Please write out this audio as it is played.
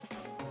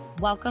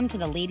Welcome to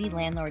the Lady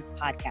Landlords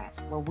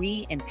podcast, where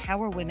we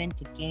empower women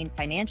to gain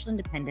financial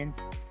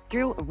independence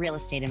through real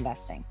estate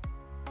investing.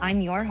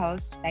 I'm your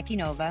host, Becky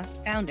Nova,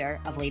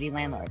 founder of Lady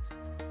Landlords.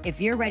 If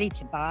you're ready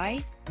to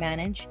buy,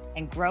 manage,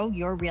 and grow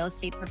your real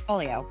estate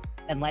portfolio,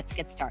 then let's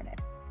get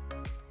started.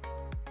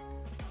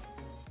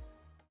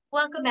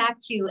 Welcome back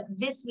to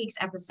this week's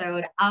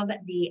episode of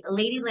the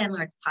Lady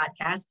Landlords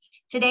podcast.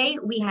 Today,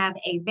 we have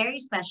a very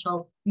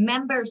special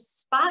member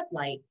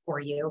spotlight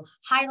for you,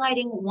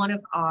 highlighting one of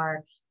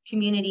our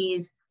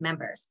community's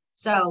members.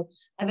 So,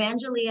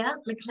 Evangelia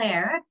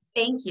Leclerc,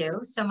 thank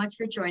you so much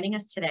for joining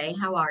us today.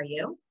 How are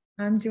you?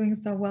 I'm doing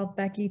so well,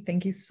 Becky.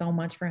 Thank you so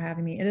much for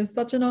having me. It is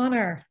such an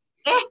honor.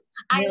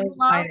 I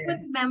love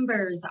when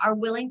members are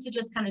willing to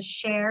just kind of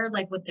share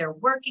like what they're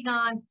working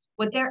on,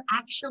 what they're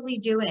actually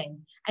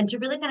doing, and to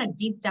really kind of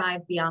deep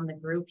dive beyond the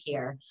group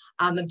here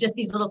of just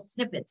these little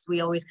snippets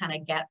we always kind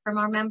of get from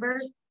our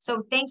members.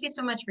 So thank you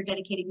so much for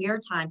dedicating your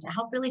time to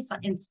help really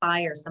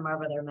inspire some of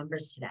our other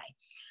members today.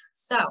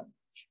 So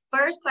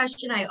first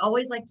question I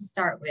always like to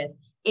start with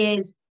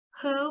is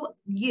who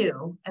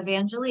you,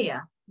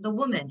 Evangelia, the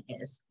woman,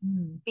 is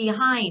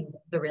behind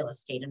the real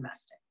estate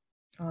investing.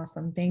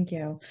 Awesome. Thank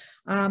you.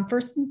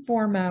 First and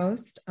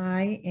foremost,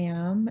 I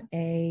am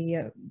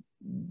a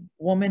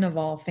woman of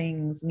all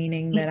things,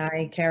 meaning that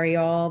I carry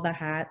all the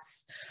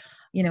hats.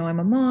 You know, I'm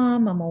a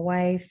mom, I'm a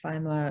wife,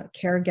 I'm a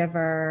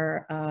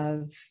caregiver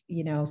of,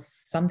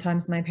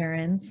 sometimes my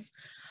parents,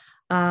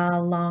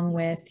 along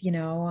with,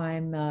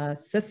 I'm a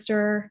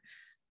sister.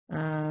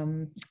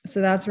 So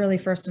that's really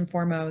first and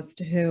foremost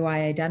who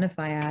I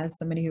identify as,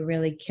 somebody who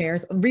really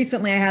cares.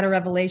 Recently, I had a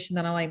revelation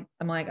that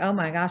I'm like, oh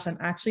my gosh, I'm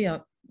actually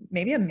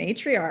maybe a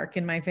matriarch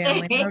in my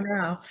family. I don't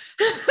know.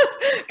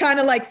 Kind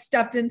of like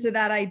stepped into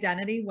that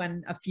identity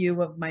when a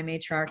few of my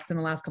matriarchs in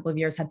the last couple of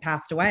years had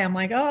passed away. I'm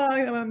like, oh,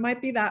 it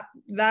might be that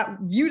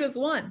viewed as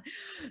one.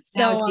 So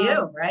now it's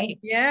you, right?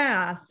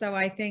 Yeah. So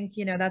I think,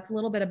 that's a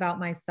little bit about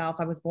myself.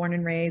 I was born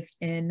and raised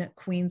in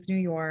Queens, New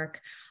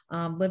York.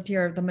 Lived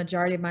here the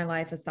majority of my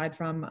life, aside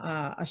from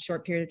a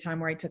short period of time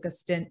where I took a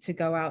stint to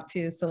go out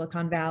to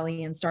Silicon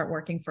Valley and start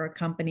working for a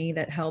company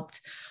that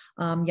helped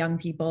young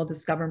people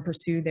discover and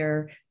pursue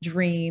their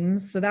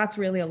dreams. So that's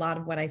really a lot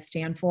of what I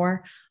stand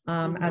for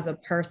as a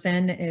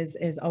person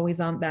is always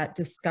on that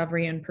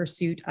discovery and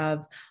pursuit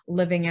of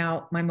living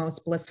out my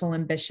most blissful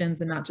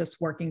ambitions and not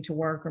just working to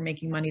work or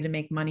making money to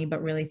make money,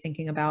 but really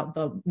thinking about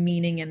the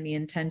meaning and the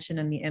intention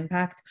and the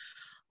impact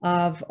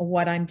of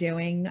what I'm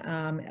doing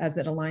as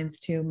it aligns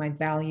to my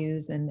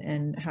values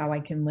and how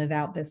I can live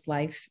out this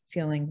life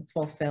feeling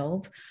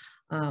fulfilled.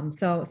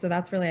 So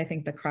that's really, I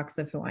think, the crux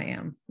of who I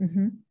am.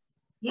 Mm-hmm.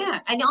 Yeah.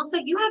 And also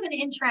you have an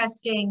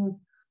interesting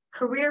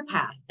career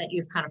path that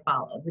you've kind of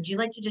followed. Would you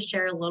like to just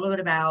share a little bit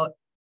about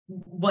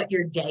what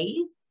your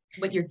day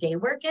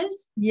work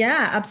is?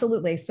 Yeah,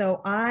 absolutely.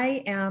 So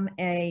I am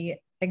a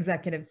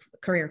executive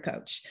career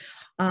coach.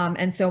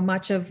 And so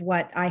much of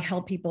what I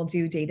help people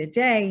do day to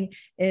day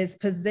is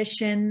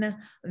position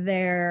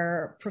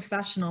their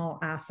professional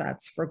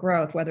assets for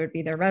growth, whether it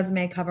be their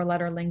resume, cover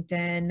letter,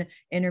 LinkedIn,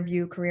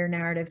 interview, career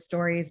narrative,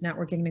 stories,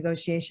 networking,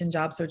 negotiation,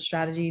 job search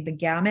strategy, the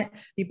gamut.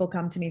 People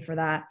come to me for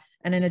that.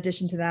 And in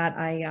addition to that,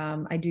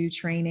 I do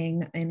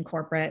training in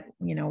corporate,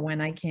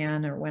 when I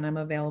can or when I'm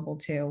available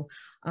to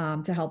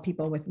help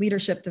people with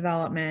leadership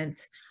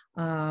development.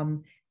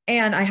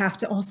 And I have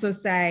to also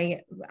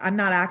say, I'm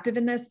not active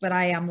in this, but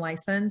I am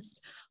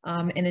licensed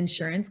in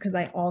insurance because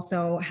I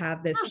also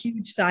have this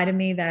huge side of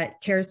me that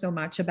cares so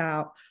much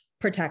about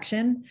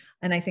protection.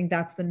 And I think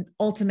that's the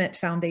ultimate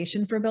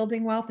foundation for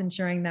building wealth,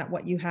 ensuring that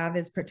what you have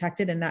is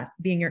protected and that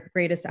being your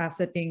greatest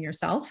asset being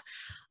yourself.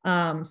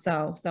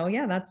 So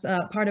yeah, that's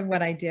part of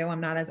what I do.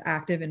 I'm not as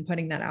active in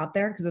putting that out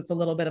there because it's a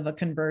little bit of a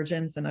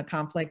convergence and a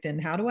conflict.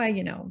 And how do I,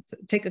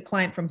 take a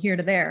client from here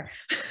to there?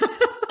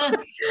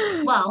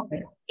 Well,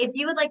 if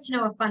you would like to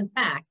know a fun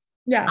fact,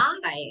 yeah,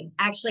 I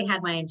actually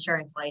had my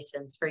insurance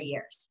license for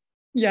years.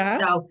 Yeah.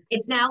 So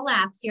it's now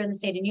lapsed here in the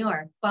state of New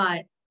York,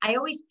 but I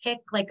always pick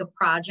like a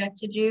project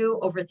to do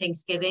over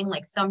Thanksgiving,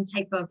 like some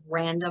type of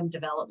random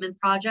development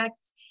project.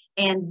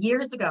 And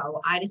years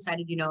ago, I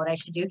decided, you know what I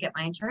should do? Get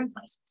my insurance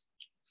license.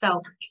 So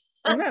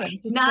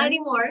not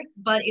anymore,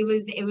 but it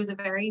was a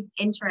very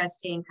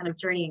interesting kind of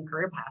journey and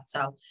career path.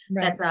 So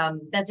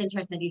that's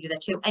interesting that you do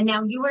that too. And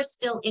now you are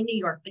still in New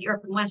York, but you're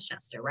up in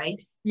Westchester, right?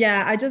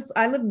 Yeah,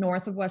 I live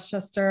north of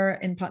Westchester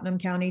in Putnam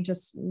County,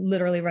 just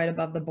literally right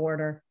above the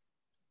border.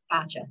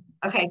 Gotcha.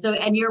 Okay. So,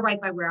 and you're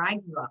right by where I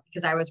grew up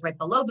because I was right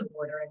below the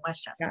border in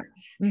Westchester.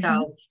 Yeah.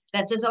 So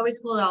that's just always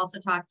cool to also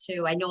talk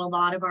to. I know a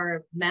lot of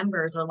our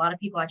members or a lot of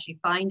people actually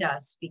find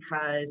us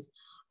because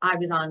I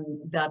was on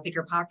the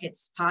Bigger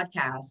Pockets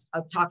podcast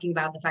of talking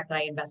about the fact that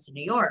I invest in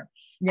New York.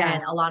 Yeah.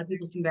 And a lot of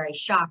people seem very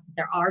shocked.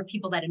 There are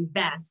people that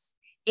invest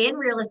in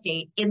real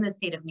estate in the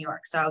state of New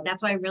York. So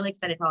that's why I'm really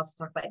excited to also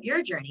talk about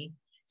your journey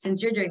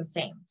since you're doing the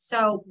same.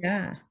 So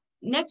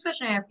next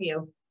question I have for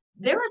you,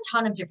 there are a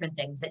ton of different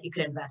things that you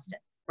could invest in,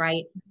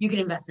 right? You can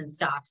invest in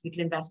stocks, we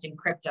can invest in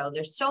crypto.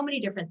 There's so many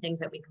different things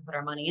that we can put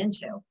our money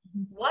into.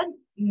 What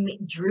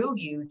drew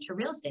you to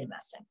real estate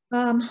investing?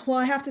 Well,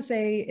 I have to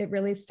say it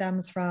really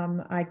stems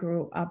from, I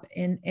grew up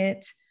in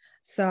it.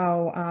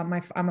 So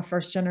I'm a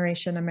first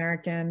generation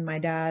American. My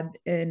dad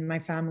and my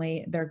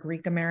family, they're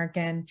Greek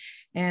American.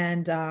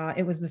 And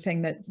it was the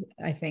thing that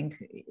I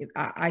think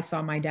I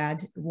saw my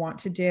dad want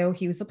to do.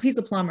 He's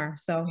a plumber.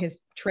 So his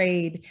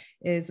trade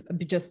is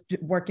just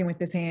working with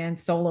his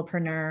hands,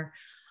 solopreneur.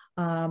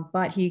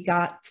 But he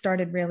got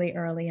started really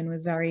early and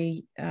was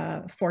very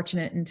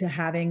fortunate into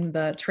having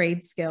the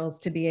trade skills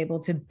to be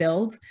able to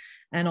build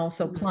and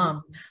also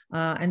plumb.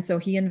 And so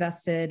he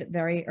invested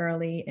very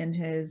early in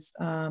him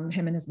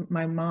and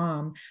my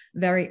mom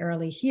very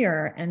early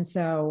here. And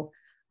so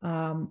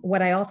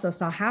what I also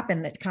saw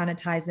happen that kind of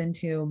ties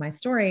into my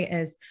story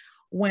is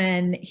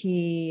when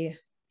he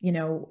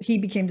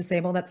became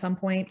disabled at some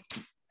point.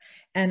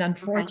 And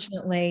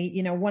unfortunately,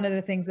 one of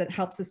the things that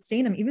helped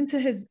sustain him, even to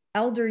his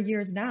elder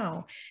years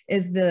now,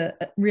 is the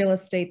real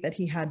estate that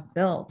he had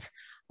built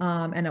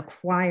and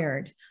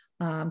acquired.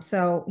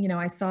 So,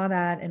 I saw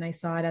that, and I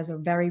saw it as a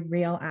very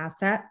real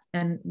asset,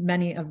 and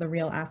many of the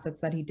real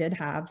assets that he did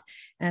have.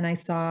 And I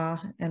saw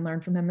and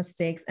learned from him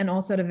mistakes. And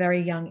also at a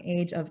very young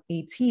age of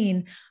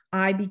 18,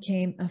 I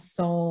became a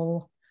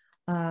sole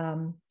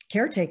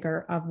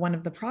caretaker of one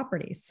of the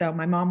properties. So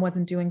my mom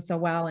wasn't doing so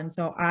well. And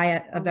so I,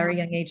 at a very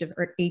young age of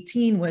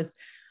 18, was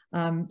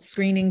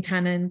screening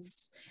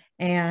tenants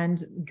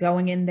and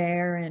going in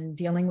there and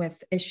dealing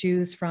with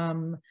issues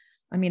from,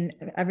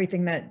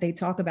 everything that they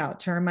talk about,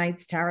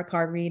 termites, tarot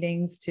card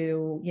readings,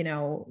 to,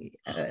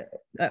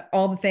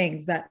 all the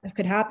things that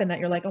could happen that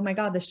you're like, oh my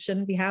God, this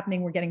shouldn't be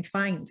happening. We're getting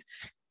fined.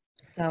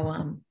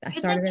 So I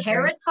started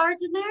tarot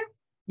cards in there?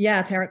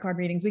 Yeah, tarot card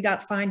readings. We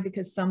got fined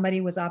because somebody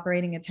was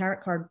operating a tarot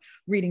card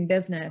reading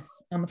business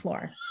on the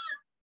floor.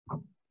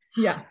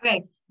 Yeah.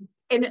 Okay.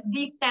 And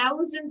the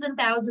thousands and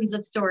thousands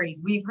of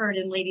stories we've heard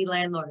in Lady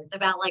Landlords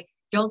about, like,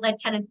 don't let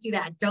tenants do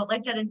that. Don't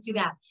let tenants do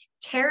that.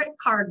 Tarot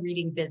card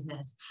reading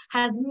business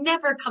has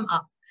never come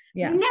up.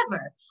 Yeah.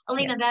 Never.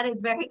 Alina, that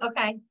is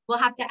okay. We'll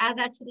have to add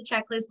that to the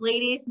checklist.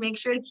 Ladies, make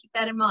sure to keep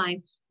that in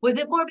mind. Was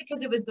it more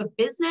because it was the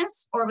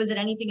business, or was it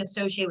anything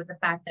associated with the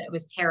fact that it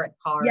was tarot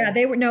card? Yeah,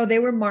 they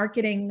were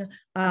marketing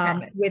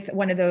with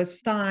one of those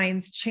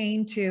signs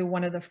chained to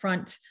one of the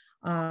front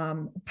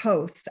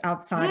posts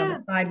outside on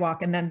the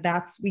sidewalk. And then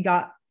we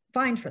got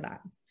fined for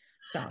that.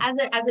 So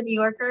as a New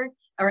Yorker,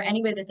 or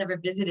anybody that's ever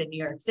visited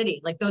New York City,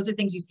 like, those are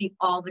things you see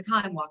all the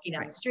time walking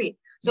down the street.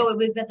 So it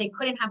was that they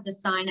couldn't have the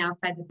sign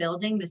outside the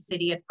building. The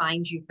city had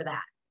fined you for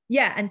that.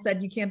 Yeah. And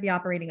said, you can't be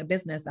operating a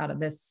business out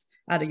of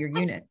your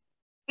unit.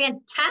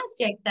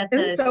 Fantastic that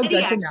the city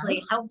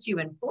actually helped you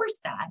enforce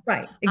that.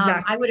 Right.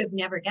 Exactly. I would have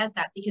never guessed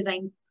that, because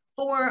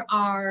for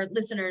our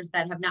listeners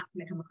that have not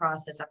come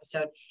across this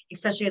episode,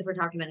 especially as we're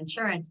talking about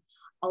insurance,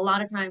 a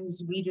lot of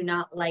times we do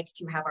not like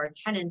to have our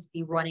tenants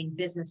be running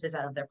businesses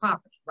out of their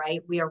property,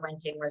 right? We are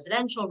renting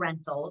residential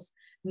rentals,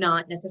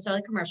 not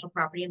necessarily commercial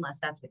property, unless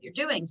that's what you're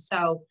doing.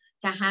 So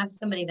to have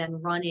somebody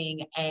then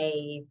running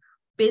a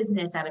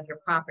business out of your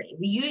property,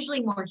 we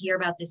usually more hear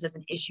about this as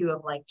an issue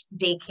of, like,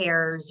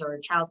 daycares or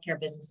childcare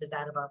businesses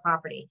out of our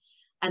property.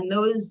 And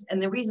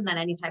the reason that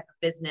any type of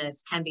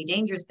business can be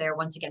dangerous there,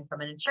 once again,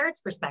 from an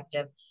insurance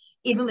perspective,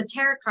 even with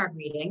tarot card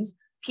readings,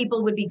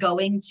 people would be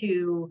going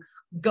to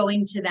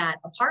that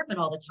apartment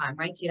all the time,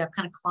 right? So you'd have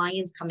kind of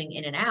clients coming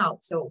in and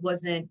out. So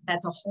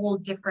that's a whole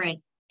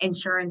different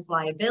insurance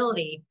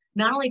liability,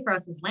 not only for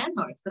us as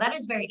landlords, but that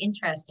is very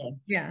interesting.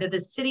 Yeah. That the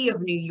city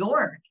of New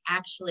York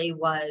actually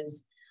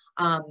was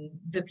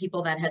the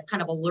people that had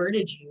kind of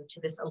alerted you to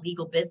this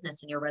illegal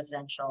business in your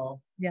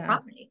residential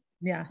property.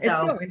 Yeah, it's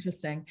so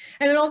interesting.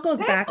 And it all goes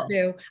back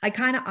to, I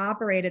kind of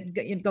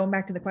operated, going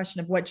back to the question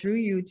of what drew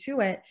you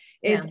to it,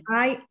 is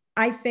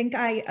I think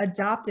I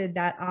adopted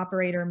that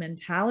operator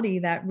mentality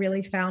that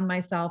really found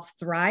myself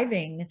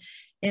thriving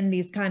in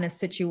these kind of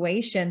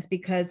situations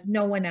because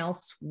no one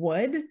else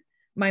would.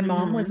 My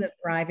mom wasn't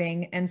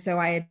thriving. And so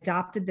I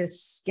adopted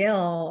this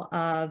skill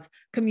of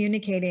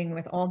communicating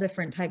with all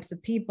different types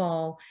of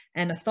people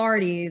and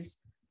authorities,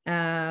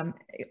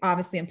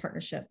 obviously in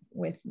partnership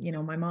with,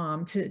 my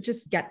mom, to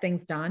just get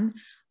things done.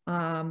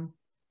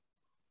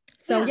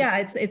 It's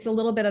a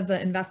little bit of the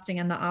investing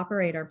and the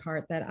operator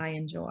part that I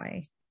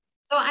enjoy.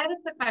 So I have a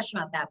quick question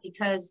about that,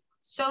 because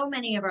so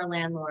many of our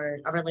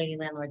lady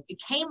landlords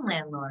became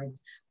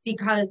landlords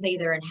because they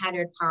either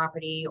inherited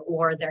property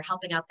or they're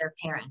helping out their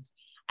parents.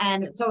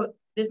 And so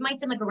this might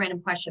seem like a random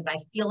question, but I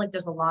feel like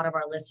there's a lot of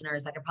our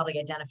listeners that could probably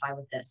identify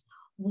with this.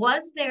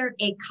 Was there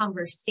a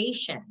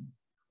conversation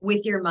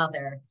with your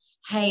mother,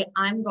 hey,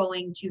 I'm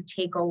going to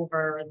take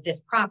over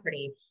this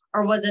property?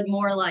 Or was it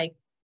more like,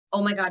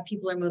 oh my God,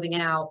 people are moving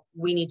out,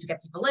 we need to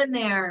get people in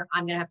there,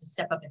 I'm going to have to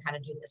step up and kind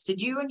of do this?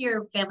 Did you and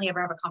your family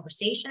ever have a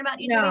conversation about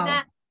you doing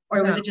that?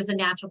 Or was it just a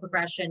natural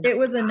progression? It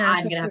was a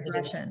natural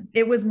progression.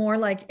 It was more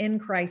like in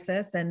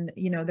crisis. And,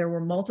 there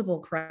were multiple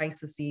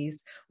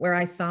crises where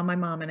I saw my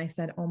mom and I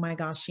said, oh my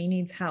gosh, she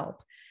needs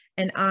help.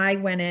 And I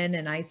went in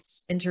and I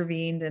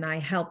intervened and I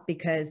helped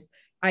because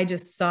I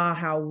just saw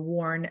how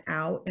worn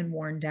out and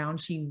worn down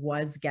she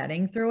was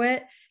getting through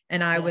it.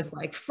 And I was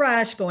like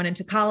fresh going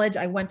into college.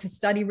 I went to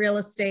study real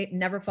estate,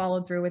 never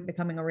followed through with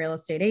becoming a real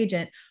estate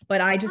agent, but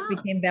I just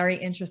became very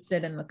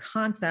interested in the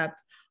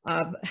concept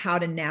of how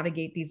to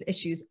navigate these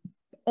issues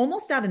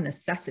almost out of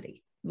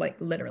necessity, like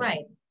literally.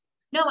 Right.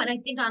 No, and I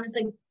think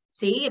honestly,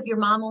 see, if your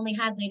mom only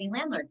had Lady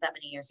Landlords that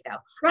many years ago,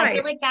 Right. I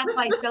feel like that's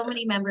why so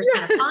many members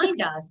kind of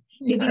find us,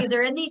 is because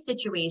they're in these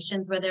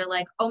situations where they're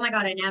like, oh my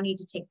God, I now need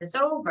to take this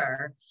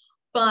over.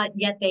 But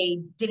yet they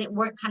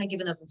weren't kind of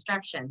given those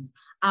instructions.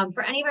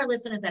 For any of our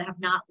listeners that have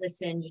not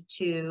listened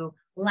to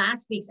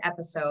last week's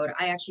episode,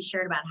 I actually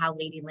shared about how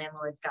Lady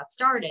Landlords got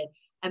started.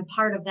 And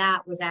part of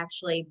that was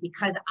actually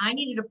because I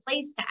needed a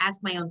place to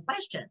ask my own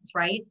questions,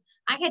 right?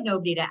 I had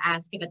nobody to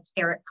ask if a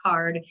tarot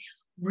card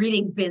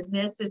reading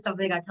business is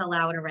something I can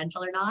allow in a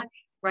rental or not,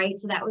 right?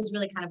 So that was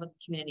really kind of what the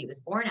community was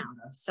born out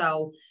of.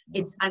 So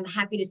I'm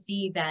happy to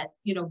see that,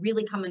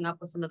 really coming up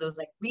with some of those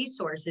like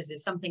resources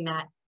is something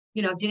that,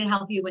 didn't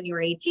help you when you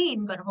were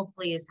 18, but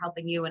hopefully is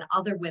helping you and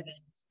other women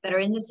that are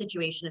in the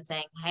situation of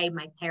saying, hey,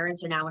 my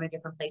parents are now in a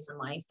different place in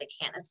life. They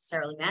can't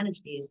necessarily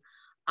manage these.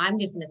 I'm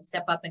just going to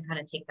step up and kind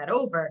of take that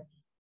over.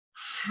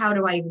 How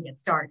do I even get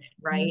started?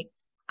 Right.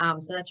 Mm-hmm.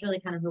 So that's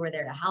really kind of who we're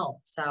there to help.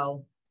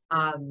 So,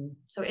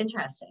 so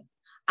interesting.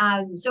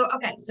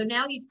 So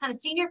now you've kind of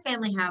seen your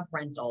family have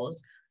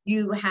rentals.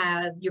 You're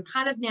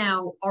kind of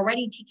now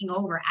already taking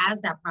over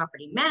as that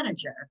property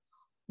manager.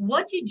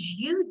 What did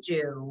you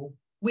do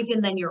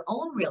within then your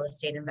own real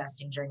estate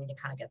investing journey to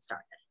kind of get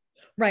started?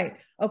 Right.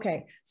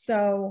 Okay.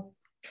 So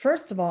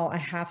first of all, I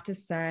have to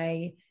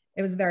say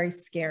it was very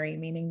scary,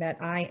 meaning that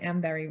I am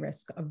very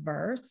risk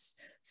averse.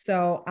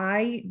 So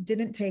I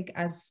didn't take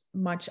as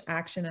much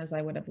action as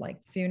I would have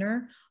liked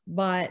sooner,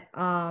 but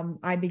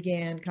I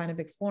began kind of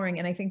exploring.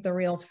 And I think the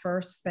real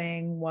first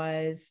thing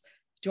was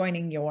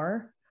joining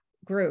your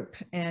group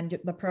and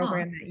the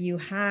program that you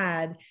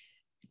had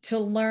to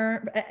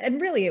learn.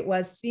 And really it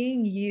was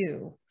seeing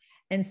you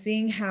and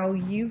seeing how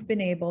you've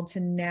been able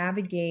to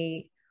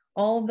navigate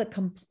all the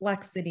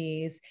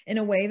complexities in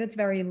a way that's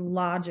very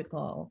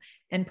logical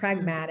and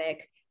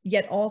pragmatic,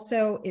 yet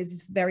also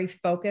is very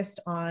focused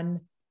on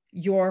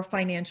your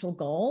financial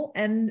goal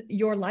and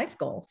your life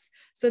goals.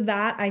 So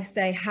that I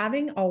say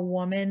having a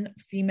woman,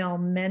 female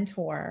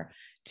mentor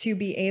to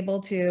be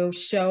able to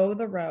show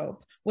the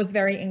rope was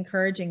very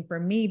encouraging for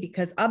me,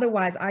 because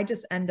otherwise I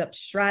just end up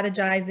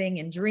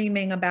strategizing and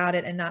dreaming about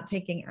it and not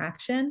taking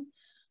action.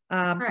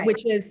 Right.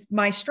 Which is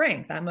my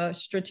strength. I'm a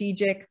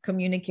strategic,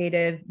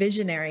 communicative,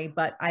 visionary,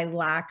 but I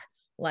lack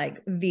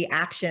like the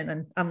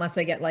action unless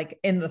I get like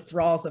in the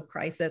thralls of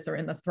crisis or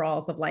in the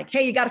thralls of like,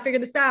 hey, you got to figure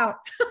this out.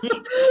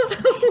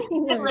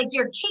 Like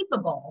you're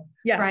capable,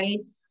 right?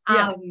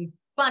 Yeah.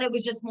 But it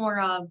was just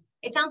more of,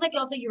 it sounds like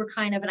also you were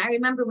kind of, and I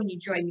remember when you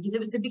joined, because it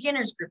was the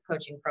beginners group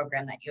coaching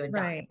program that you had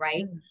done,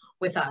 right?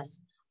 With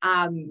us.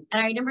 And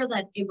I remember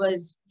that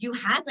you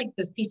had like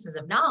those pieces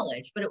of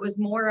knowledge, but it was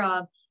more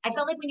of, I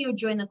felt like when you would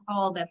join the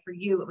call that for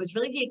you, it was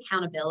really the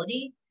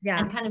accountability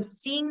and kind of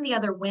seeing the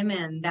other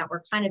women that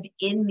were kind of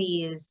in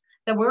these,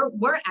 that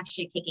were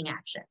actually taking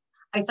action.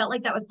 I felt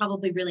like that was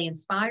probably really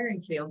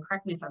inspiring for you, and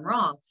correct me if I'm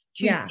wrong,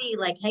 to see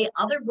like, hey,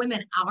 other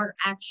women are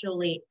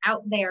actually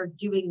out there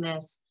doing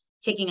this,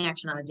 taking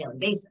action on a daily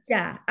basis.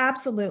 Yeah,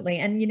 absolutely.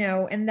 And,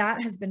 and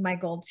that has been my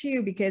goal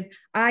too, because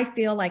I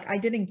feel like I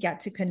didn't get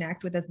to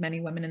connect with as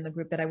many women in the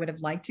group that I would have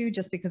liked to,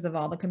 just because of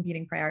all the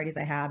competing priorities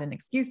I had and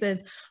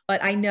excuses.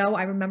 But I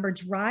remember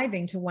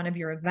driving to one of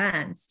your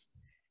events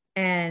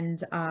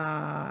and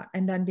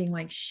then being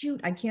like,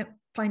 shoot, I can't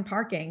find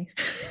parking.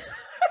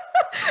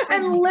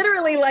 And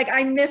literally like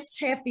I missed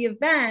half the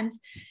event,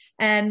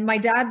 and my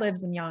dad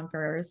lives in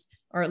Yonkers,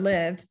 or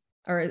lived.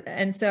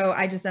 And so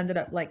I just ended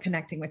up like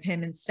connecting with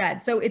him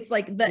instead. So it's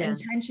like the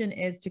intention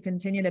is to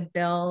continue to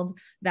build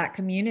that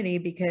community,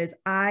 because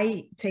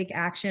I take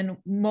action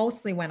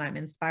mostly when I'm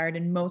inspired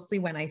and mostly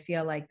when I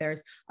feel like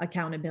there's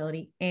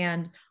accountability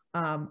and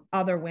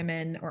other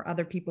women or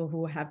other people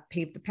who have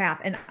paved the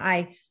path. And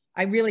I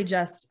really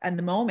just in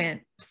the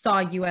moment saw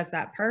you as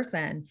that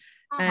person.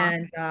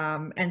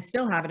 And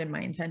still have it in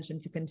my intention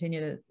to continue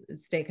to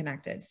stay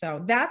connected.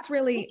 So that's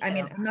really, I'm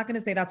not going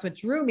to say that's what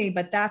drew me,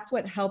 but that's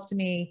what helped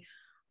me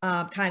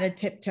kind of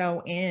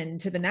tiptoe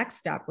into the next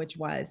step, which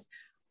was,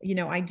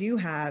 I do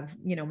have,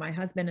 my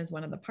husband is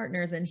one of the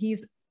partners, and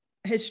his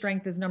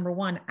strength is number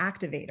one,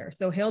 activator.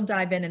 So he'll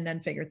dive in and then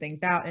figure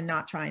things out and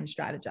not try and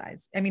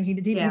strategize. I mean, he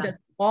does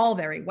all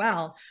very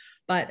well,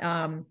 but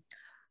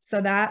so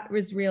that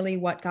was really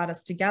what got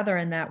us together.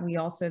 And that we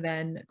also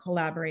then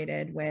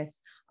collaborated with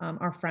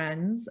our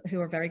friends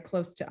who are very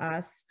close to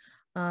us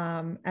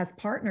as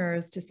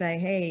partners to say,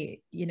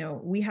 hey,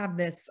 we have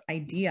this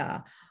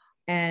idea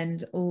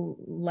and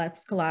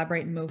let's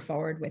collaborate and move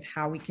forward with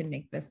how we can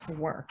make this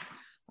work.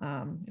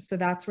 So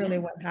that's really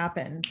what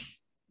happened.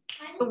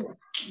 So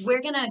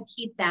we're going to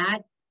keep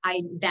that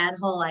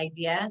whole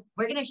idea.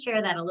 We're going to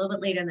share that a little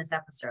bit later in this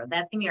episode.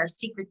 That's going to be our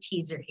secret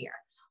teaser here.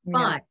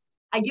 But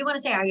I do want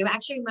to say, you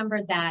actually remember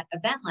that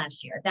event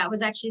last year? That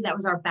was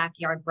our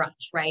backyard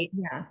brunch, right?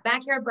 Yeah.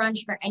 Backyard brunch,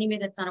 for anybody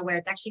that's unaware,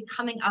 it's actually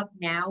coming up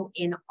now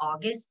in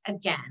August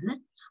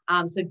again.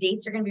 So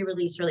dates are going to be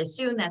released really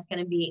soon. That's going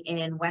to be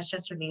in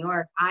Westchester, New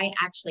York. I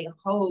actually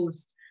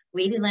host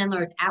lady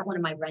landlords at one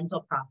of my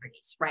rental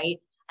properties, right?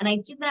 And I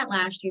did that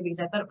last year because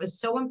I thought it was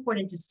so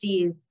important to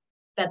see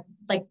that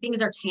like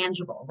things are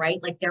tangible, right?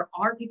 Like there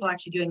are people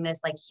actually doing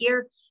this like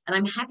here. And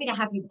I'm happy to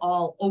have you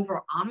all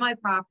over on my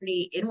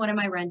property in one of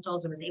my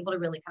rentals, and was able to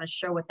really kind of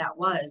show what that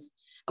was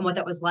and what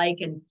that was like.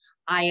 And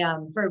I,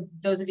 for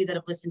those of you that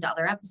have listened to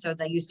other episodes,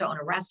 I used to own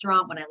a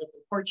restaurant when I lived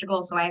in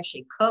Portugal. So I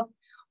actually cook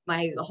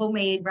my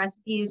homemade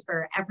recipes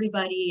for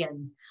everybody.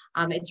 And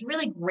it's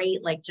really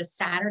great, like just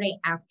Saturday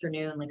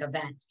afternoon, like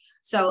event.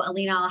 So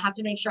Alina, I'll have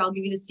to make sure I'll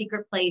give you the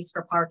secret place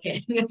for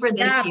parking for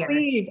this year.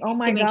 Please. Oh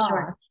my God.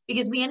 Sure,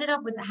 because we ended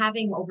up with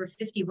having over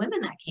 50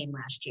 women that came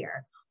last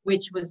year,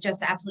 which was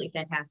just absolutely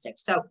fantastic.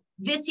 So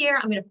this year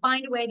I'm going to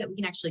find a way that we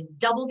can actually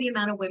double the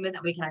amount of women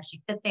that we can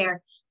actually fit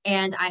there.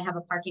 And I have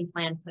a parking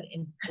plan put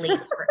in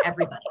place for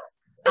everybody.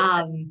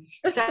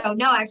 So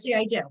no, actually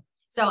I do.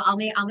 So I'll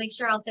make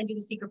sure I'll send you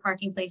the secret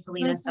parking place,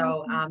 Alina.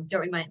 So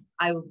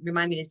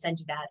remind me to send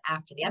you that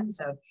after the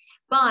episode.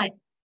 But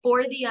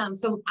for the,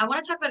 so I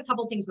want to talk about a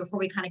couple of things before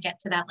we kind of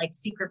get to that like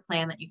secret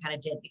plan that you kind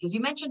of did, because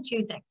you mentioned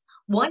two things.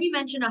 One, you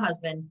mentioned a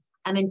husband,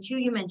 and then two,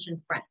 you mentioned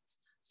friends.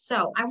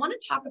 So I want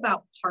to talk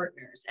about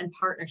partners and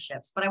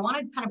partnerships, but I want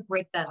to kind of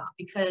break that up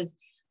because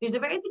there's a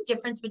very big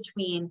difference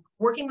between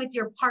working with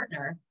your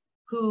partner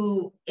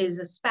who is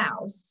a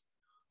spouse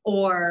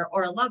or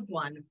a loved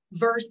one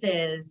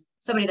versus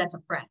somebody that's a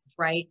friend,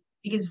 right?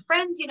 Because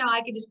friends, you know,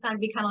 I could just kind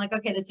of be kind of like,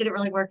 okay, this didn't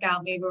really work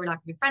out. Maybe we're not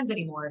gonna be friends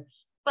anymore.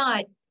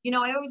 But, you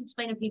know, I always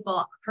explain to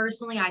people,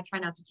 personally, I try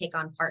not to take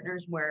on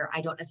partners where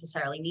I don't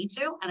necessarily need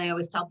to. And I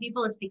always tell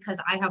people it's because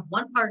I have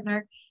one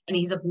partner and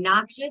he's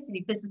obnoxious and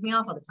he pisses me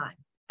off all the time.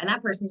 And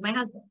that person's my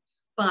husband,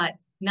 but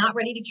not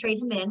ready to trade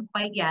him in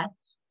quite yet.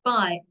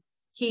 But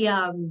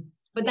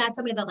but that's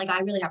somebody that like I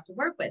really have to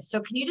work with.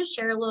 So can you just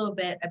share a little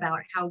bit about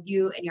how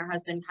you and your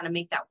husband kind of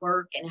make that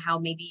work, and how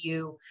maybe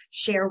you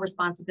share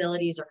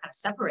responsibilities or kind of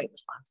separate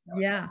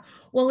responsibilities? Yeah.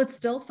 Well, it's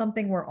still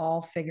something we're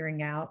all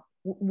figuring out.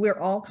 We're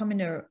all coming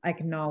to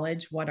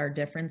acknowledge what our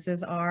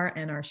differences are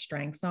and our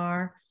strengths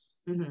are.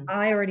 Mm-hmm.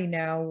 I already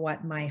know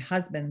what my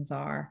husband's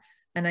are.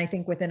 And I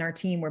think within our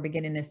team, we're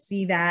beginning to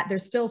see that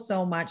there's still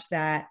so much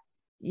that,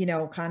 you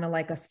know, kind of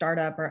like a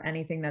startup or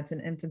anything that's in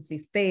infancy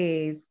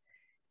phase,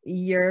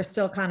 you're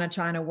still kind of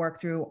trying to work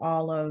through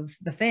all of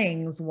the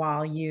things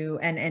while you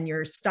and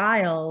your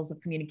styles of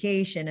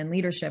communication and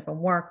leadership and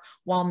work,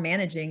 while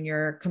managing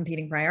your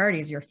competing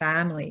priorities, your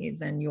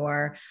families and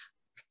your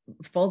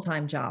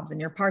full-time jobs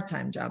and your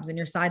part-time jobs and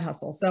your side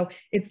hustle. So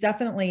it's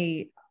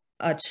definitely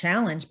a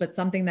challenge, but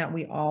something that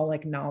we all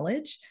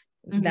acknowledge,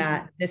 mm-hmm.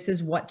 that this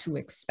is what to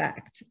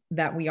expect,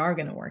 that we are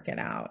going to work it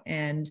out.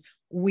 And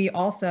we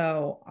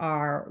also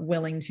are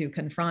willing to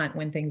confront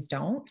when things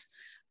don't.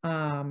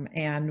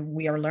 And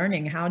we are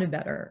learning how to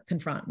better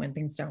confront when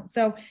things don't.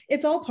 So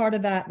it's all part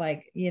of that,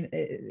 like, you know,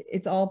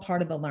 it's all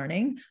part of the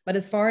learning. But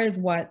as far as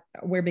what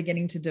we're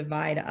beginning to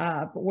divide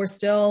up, we're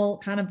still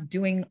kind of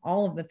doing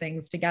all of the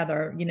things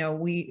together. You know,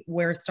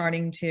 we're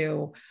starting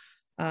to,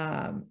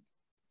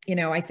 you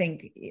know, I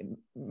think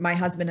my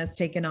husband has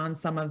taken on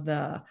some of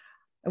the,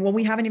 well,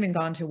 we haven't even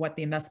gone to what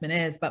the investment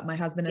is, but my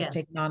husband has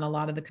taken on a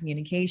lot of the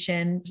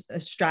communication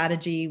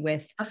strategy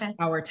with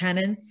our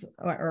tenants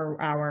or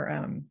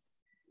our,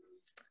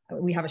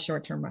 we have a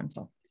short-term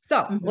rental. So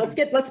mm-hmm.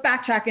 let's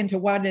backtrack into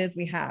what it is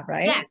we have,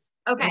 right? Yes.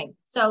 Okay.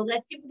 So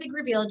let's give the big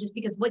reveal, just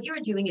because what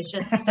you're doing is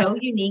just so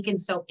unique and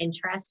so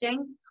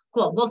interesting.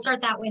 Cool. We'll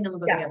start that way and then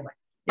we'll go the other way.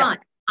 But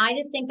I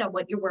just think that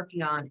what you're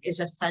working on is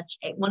just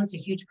one, it's a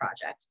huge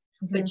project,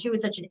 mm-hmm. but two,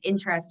 it's such an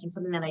interesting,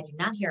 something that I do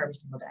not hear every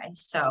single day.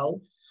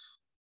 So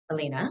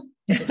Alina,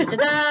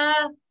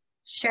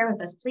 share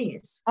with us,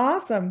 please.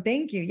 Awesome.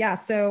 Thank you. Yeah.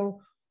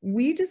 So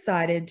we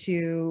decided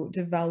to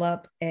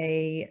develop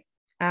a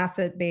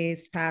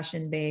asset-based,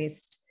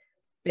 passion-based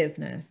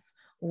business,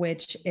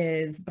 which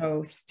is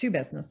both two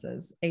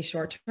businesses, a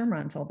short-term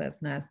rental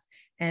business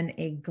and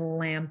a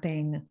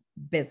glamping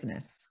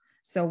business.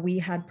 So we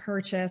had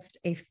purchased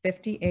a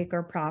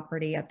 50-acre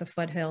property at the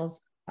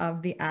foothills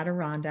of the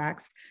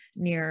Adirondacks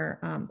near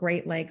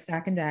Great Lakes,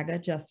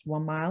 Sacandaga, just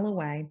 1 mile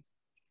away.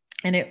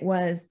 And it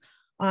was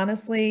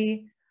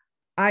honestly,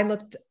 I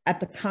looked at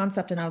the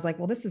concept and I was like,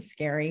 well, this is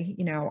scary,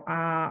 you know,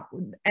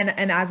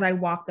 and as I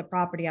walked the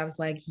property, I was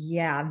like,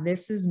 yeah,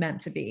 this is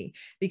meant to be,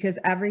 because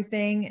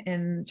everything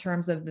in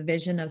terms of the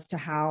vision as to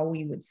how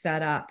we would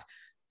set up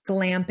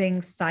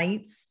glamping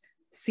sites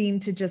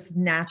seemed to just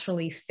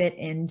naturally fit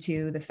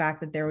into the fact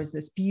that there was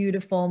this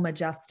beautiful,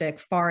 majestic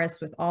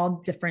forest with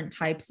all different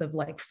types of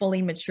like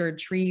fully matured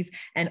trees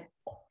and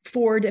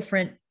 4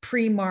 different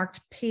pre-marked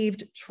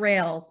paved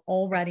trails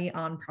already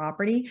on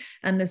property,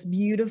 and this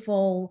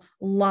beautiful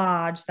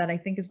lodge that I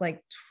think is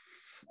like,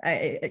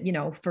 you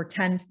know, for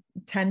 10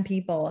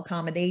 people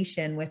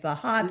accommodation with a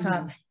hot tub.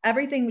 Mm-hmm.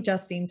 Everything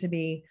just seemed to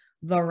be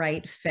the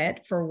right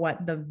fit for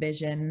what the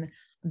vision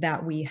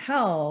that we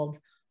held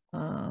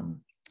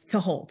to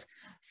hold.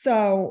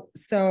 So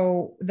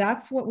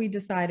that's what we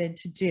decided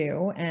to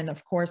do. And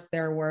of course,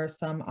 there were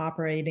some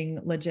operating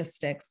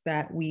logistics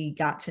that we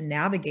got to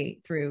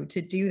navigate through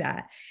to do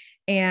that.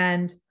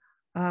 And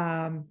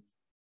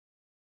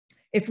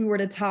if we were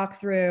to talk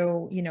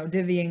through,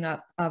 divvying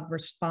up of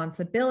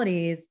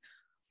responsibilities,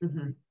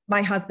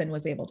 my husband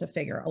was able to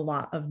figure a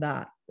lot of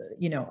that,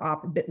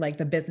 like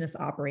the business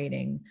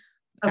operating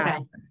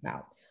aspects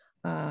out.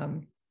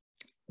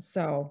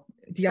 So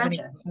do you have any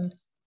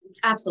questions?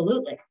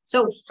 Absolutely.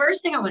 So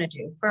first thing I want to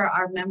do for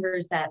our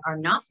members that are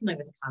not familiar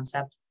with the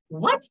concept,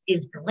 what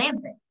is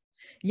glamping?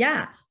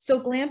 Yeah. So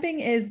glamping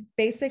is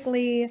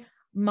basically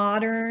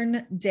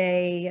modern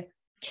day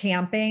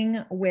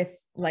camping with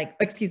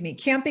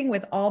camping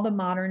with all the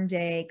modern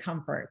day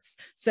comforts.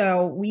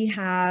 So we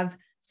have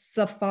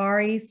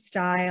safari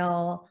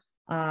style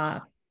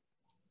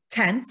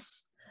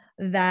tents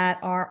that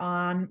are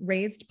on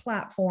raised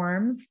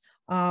platforms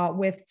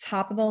with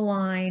top of the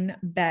line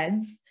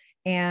beds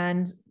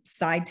and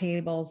side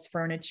tables,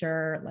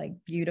 furniture, like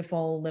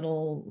beautiful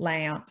little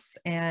lamps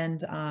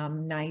and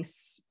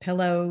nice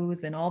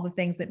pillows and all the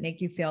things that make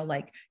you feel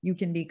like you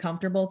can be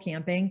comfortable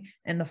camping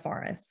in the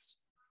forest.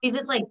 Is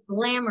it's like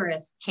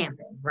glamorous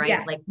camping, right?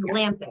 Yeah, like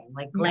glamping,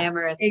 like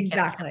glamorous.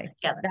 Exactly.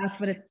 That's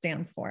what it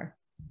stands for.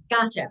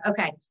 Gotcha.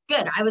 Okay,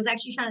 good. I was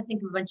actually trying to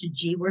think of a bunch of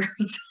G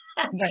words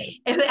right.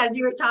 as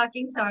you were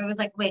talking. So I was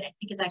like, wait, I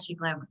think it's actually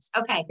glamorous.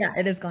 Okay. Yeah,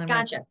 it is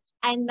glamorous. Gotcha.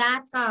 And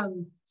that's,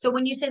 so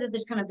when you say that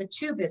there's kind of the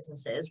two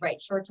businesses,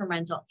 right? Short-term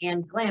rental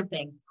and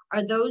glamping,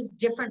 are those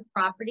different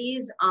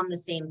properties on the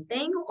same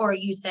thing? Or are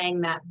you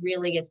saying that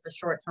really it's the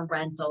short-term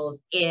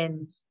rentals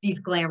in these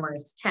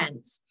glamorous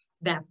tents?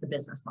 That's the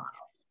business model.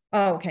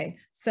 Oh, okay.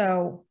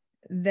 So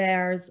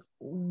there's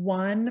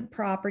one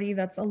property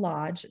that's a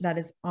lodge that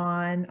is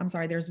on,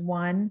 there's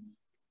one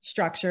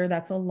structure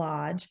that's a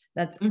lodge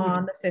that's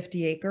on the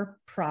 50-acre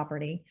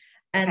property.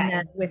 And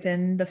then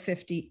within the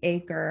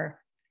 50-acre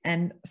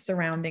and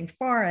surrounding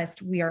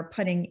forest, we are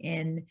putting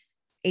in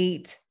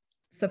 8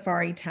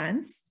 safari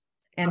tents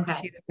and 2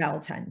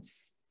 bell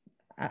tents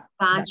that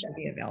will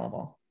be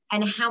available.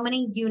 And how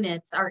many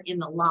units are in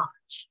the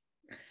lodge?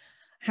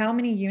 How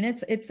many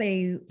units? It's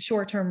a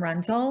short-term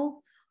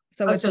rental.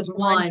 So it's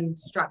one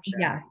structure.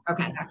 Yeah.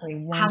 Okay.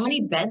 Exactly. How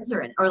many beds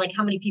are in, or like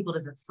how many people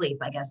does it sleep?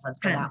 I guess let's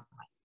go that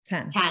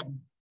way. 10.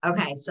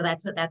 Okay. So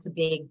that's a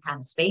big kind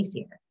of space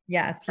here.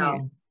 Yeah. It's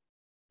huge.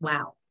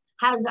 Wow.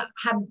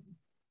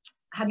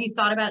 Have you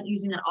thought about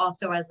using it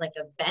also as like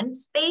event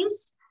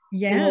space?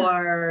 Yeah.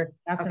 Or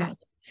definitely.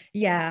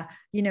 Yeah.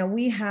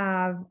 We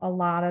have a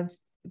lot of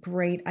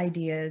great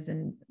ideas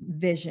and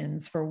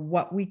visions for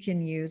what we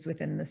can use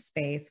within the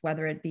space,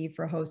 whether it be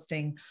for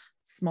hosting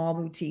small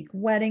boutique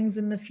weddings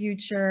in the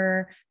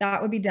future.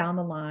 That would be down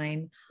the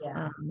line.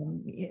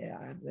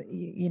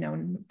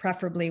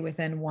 Preferably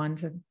within 1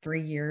 to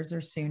 3 years or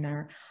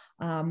sooner.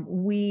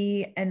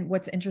 And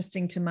what's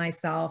interesting to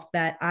myself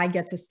that I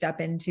get to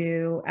step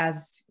into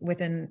as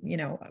within,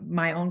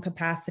 my own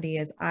capacity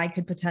is I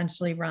could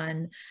potentially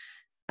run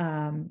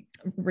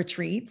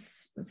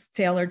retreats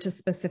tailored to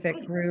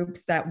specific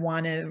groups that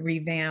want to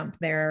revamp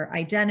their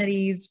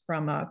identities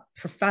from a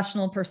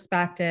professional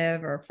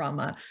perspective or from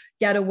a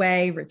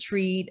getaway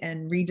retreat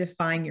and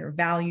redefine your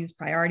values,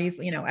 priorities,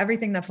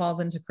 everything that falls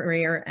into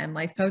career and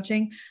life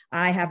coaching,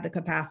 I have the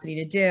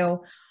capacity to do.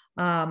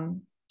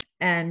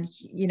 And,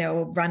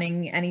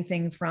 running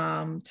anything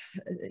from,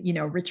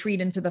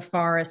 retreat into the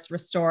forest,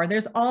 restore,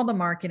 there's all the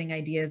marketing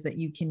ideas that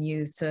you can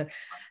use to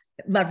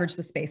leverage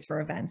the space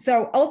for events.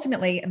 So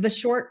ultimately the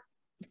short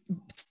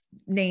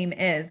name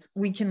is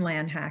we can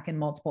land hack in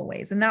multiple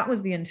ways. And that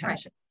was the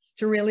intention,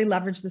 to really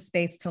leverage the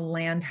space to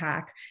land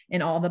hack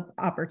in all the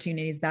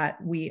opportunities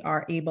that we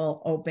are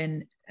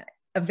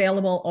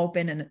available,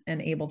 open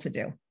and able to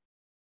do.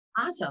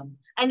 Awesome.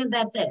 And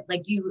that's it.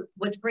 Like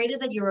what's great is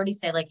that you already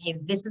say like, hey,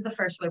 this is the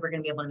first way we're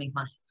going to be able to make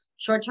money.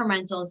 Short-term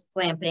rentals,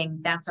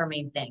 glamping, that's our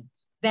main thing.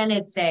 Then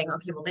it's saying,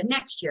 okay, well, the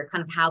next year,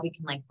 kind of how we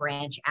can like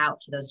branch out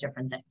to those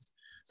different things.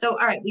 So,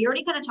 all right, we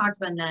already kind of talked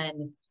about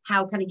then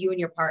how kind of you and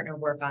your partner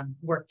work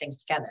things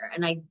together.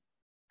 And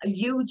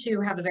you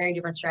two have a very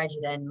different strategy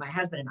than my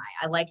husband and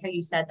I. I like how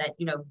you said that,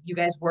 you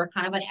guys work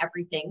kind of on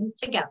everything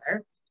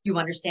together. You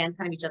understand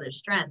kind of each other's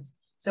strengths.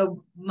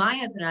 So my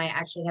husband and I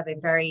actually have a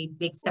very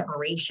big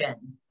separation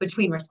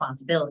between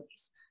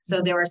responsibilities.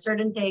 So there are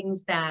certain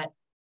things that,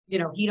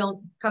 he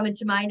don't come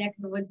into my neck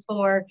of the woods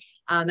for,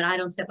 and I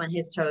don't step on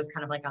his toes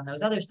kind of like on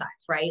those other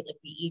sides, right? Like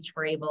we each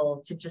were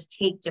able to just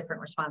take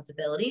different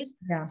responsibilities.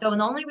 Yeah. So,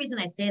 and the only reason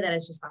I say that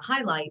is just to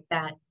highlight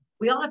that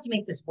we all have to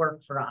make this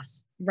work for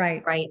us.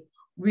 Right. Right.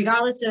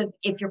 Regardless of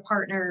if your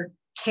partner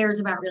cares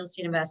about real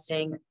estate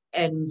investing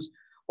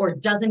or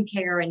doesn't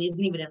care and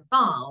isn't even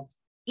involved,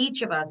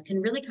 each of us can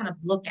really kind of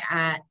look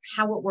at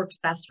how it works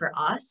best for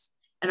us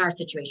and our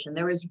situation.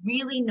 There is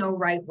really no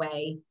right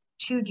way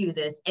to do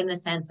this, in the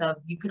sense of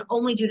you can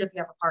only do it if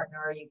you have a partner,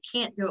 or you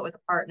can't do it with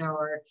a partner,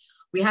 or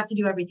we have to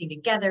do everything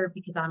together,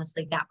 because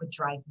honestly, that would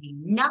drive me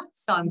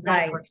nuts. So I'm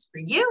glad it works for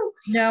you.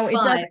 No, it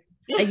doesn't.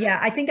 Yeah,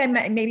 I think I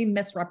maybe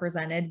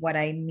misrepresented what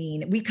I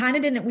mean. We kind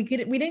of didn't, we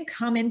didn't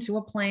come into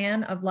a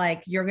plan of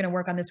like, you're going to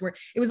work on this work.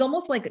 It was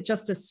almost like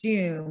just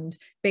assumed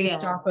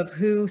based off of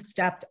who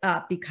stepped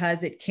up,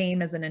 because it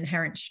came as an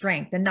inherent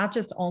strength, and not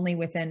just only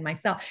within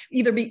myself.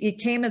 Either it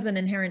came as an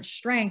inherent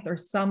strength, or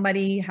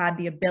somebody had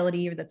the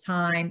ability or the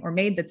time or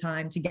made the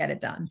time to get it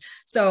done.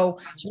 So,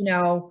 you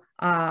know,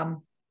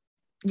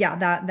 yeah,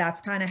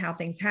 that's kind of how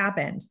things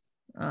happened.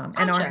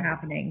 And are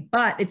happening,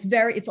 but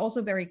it's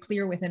also very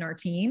clear within our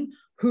team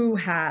who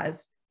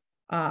has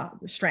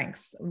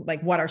strengths,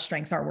 like what our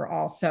strengths are. We're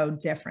all so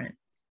different.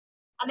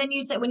 And then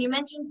you said, when you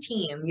mentioned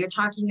team, you're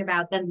talking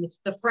about then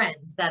the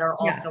friends that are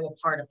also a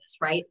part of this,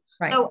 right?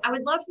 So I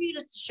would love for you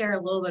just to share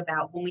a little bit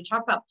about, when we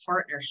talk about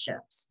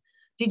partnerships,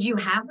 did you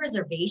have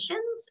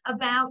reservations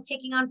about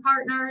taking on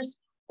partners,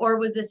 or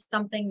was this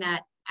something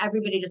that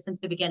everybody just since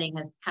the beginning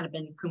has kind of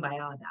been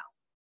kumbaya about?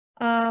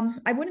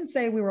 I wouldn't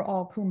say we were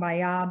all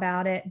kumbaya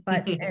about it,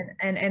 but,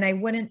 and I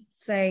wouldn't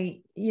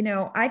say, you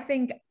know, I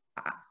think,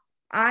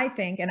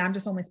 and I'm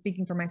just only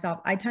speaking for myself,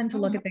 I tend to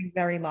look at things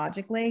very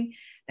logically.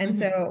 And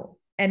so,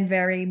 and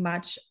very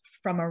much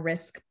from a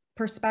risk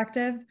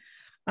perspective.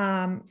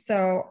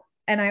 So,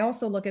 and I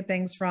also look at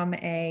things from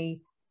a,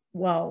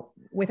 well,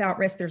 without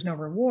risk, there's no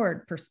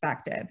reward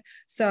perspective.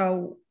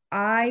 So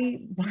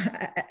I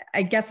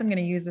guess I'm going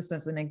to use this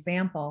as an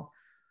example.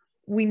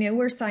 We knew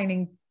we're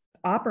signing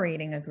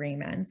operating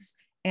agreements,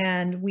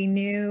 and we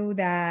knew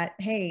that,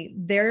 hey,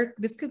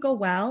 this could go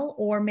well,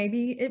 or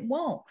maybe it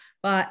won't.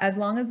 But as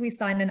long as we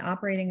sign an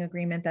operating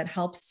agreement that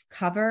helps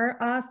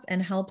cover us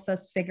and helps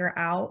us figure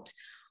out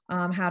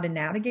how to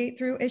navigate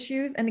through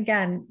issues. And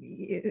again,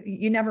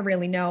 you never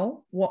really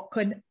know what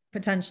could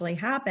potentially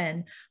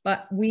happen,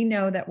 but we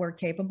know that we're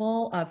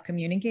capable of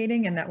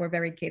communicating and that we're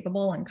very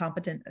capable and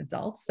competent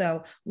adults.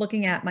 So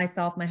looking at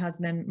myself, my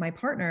husband, my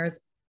partners,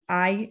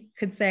 I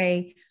could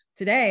say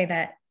today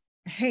that,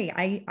 hey,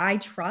 I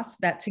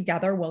trust that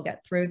together we'll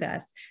get through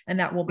this, and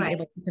that we'll be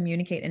able to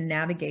communicate and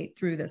navigate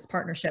through this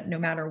partnership, no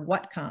matter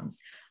what comes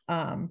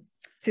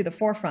to the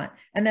forefront.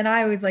 And then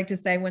I always like to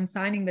say, when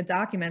signing the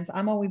documents,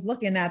 I'm always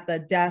looking at the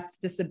death,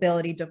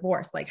 disability,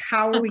 divorce, like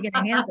how are we going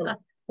to handle it?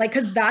 Like,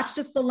 cause that's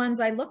just the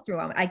lens I look through.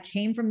 I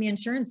came from the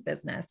insurance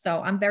business,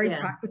 so I'm very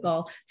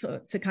practical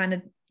to kind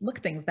of look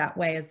things that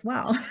way as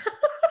well.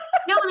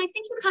 No, and I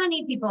think you kind of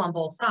need people on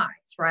both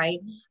sides, right?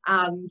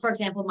 For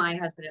example, my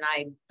husband and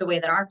I, the way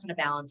that our kind of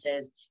balance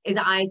is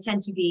I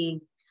tend to be,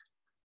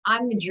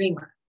 I'm the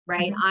dreamer,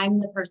 right? I'm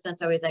the person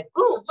that's always like,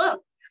 oh,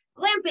 look,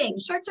 glamping,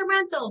 short-term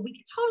rental, we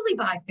could totally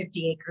buy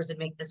 50 acres and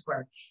make this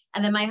work.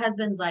 And then my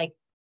husband's like,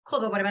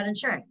 cool, but what about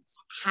insurance?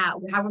 How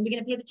are we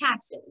going to pay the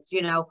taxes?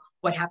 You know,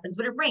 what happens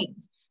when it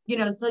rains? You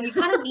know, so you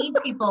kind of need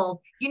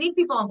people, you need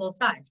people on both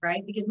sides,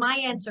 right? Because my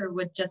answer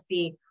would just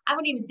be, I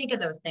wouldn't even think of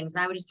those things.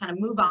 And I would just kind of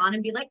move on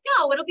and be like,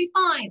 no, it'll be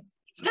fine.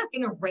 It's not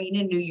going to rain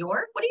in New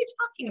York. What are you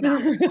talking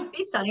about? It'll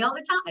be sunny all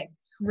the time.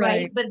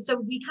 Right. But so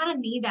we kind of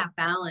need that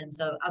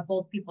balance of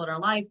both people in our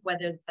life,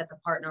 whether that's a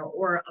partner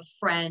or a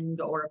friend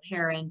or a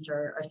parent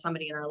or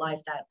somebody in our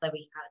life that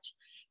we kind of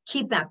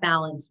keep that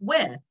balance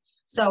with.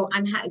 So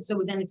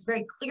so then it's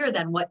very clear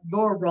then what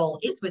your role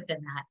is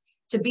within that,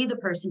 to be the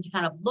person to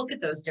kind of look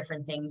at those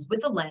different things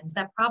with a lens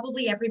that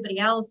probably everybody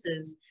else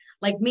is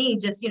like me,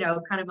 just, you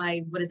know, kind of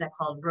my, what is that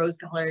called?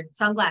 Rose-colored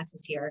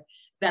sunglasses here,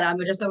 that I'm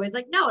just always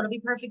like, no, it'll be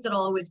perfect.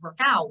 It'll always work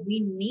out.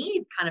 We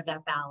need kind of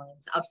that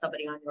balance of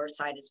somebody on your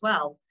side as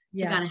well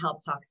to kind of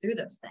help talk through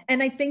those things.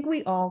 And I think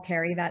we all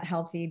carry that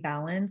healthy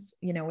balance,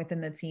 you know,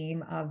 within the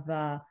team of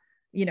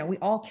you know, we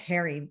all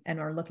carry and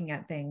are looking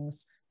at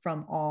things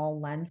from all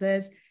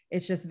lenses.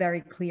 It's just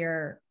very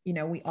clear, you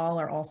know, we all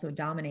are also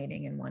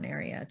dominating in one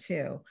area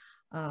too.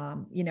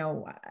 You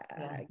know,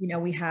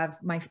 we have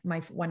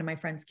one of my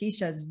friends,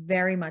 Keisha, is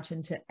very much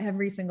into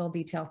every single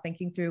detail,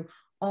 thinking through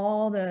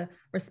all the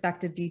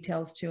respective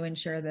details to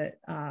ensure that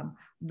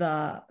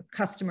the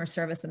customer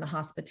service and the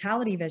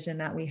hospitality vision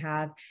that we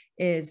have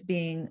is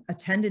being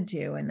attended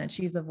to, and that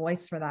she's a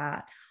voice for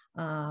that.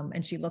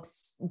 And she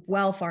looks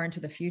well far into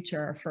the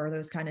future for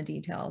those kind of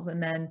details.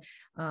 And then,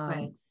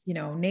 you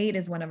know, Nate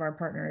is one of our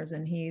partners,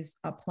 and he's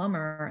a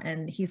plumber,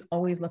 and he's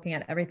always looking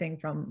at everything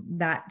from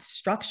that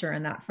structure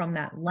and that from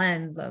that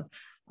lens of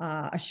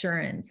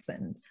assurance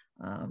and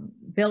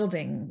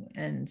building.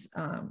 And,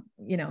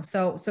 you know,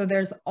 so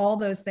there's all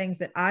those things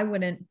that I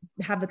wouldn't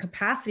have the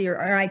capacity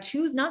or I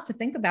choose not to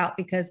think about,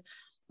 because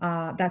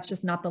that's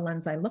just not the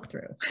lens I look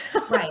through.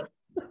 Right.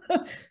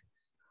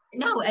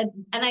 No, and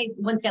I,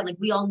 once again, like,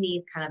 we all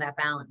need kind of that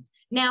balance.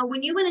 Now,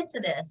 when you went into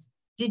this,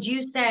 did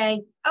you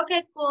say,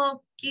 okay,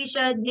 cool,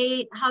 Keisha,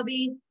 Nate,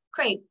 hubby,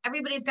 great,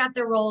 everybody's got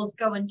their roles,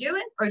 go and do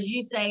it? Or did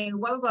you say,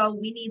 whoa,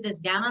 we need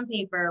this down on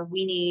paper,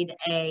 we need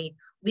a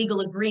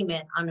legal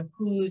agreement on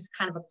who's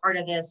kind of a part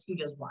of this, who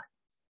does what?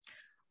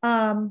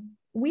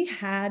 We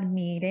had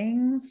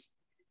meetings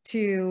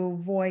to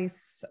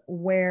voice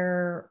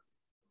where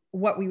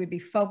what we would be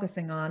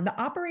focusing on. The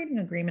operating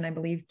agreement, I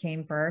believe,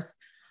 came first.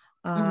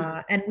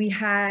 Mhm. And we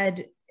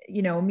had,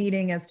 a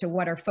meeting as to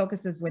what our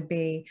focuses would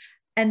be.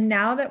 And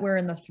now that we're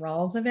in the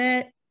thralls of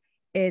it,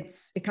 it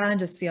kind of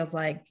just feels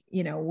like,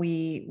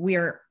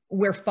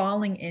 we're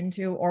falling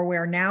into, or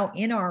we're now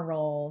in our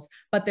roles,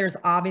 but there's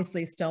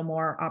obviously still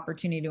more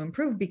opportunity to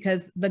improve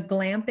because the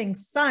glamping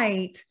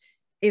site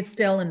is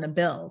still in the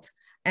build.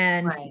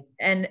 And, Right.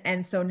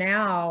 and so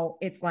now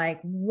it's like,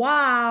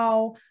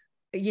 wow,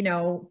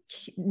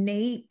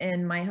 Nate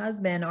and my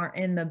husband are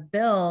in the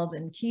build,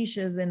 and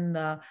Keisha's in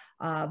the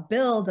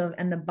build of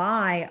and the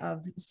buy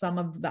of some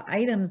of the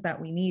items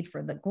that we need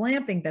for the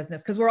glamping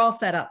business, because we're all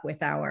set up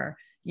with our,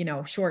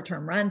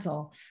 short-term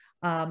rental.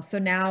 So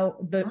now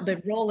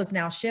the role is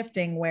now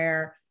shifting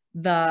where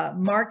the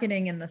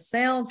marketing and the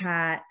sales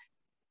hat,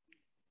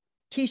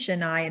 Keisha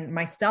and I and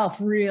myself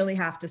really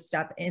have to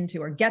step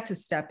into, or get to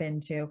step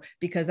into,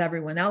 because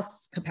everyone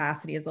else's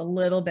capacity is a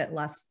little bit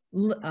less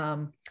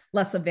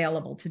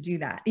available to do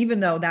that, even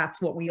though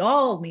that's what we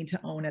all need to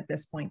own at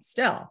this point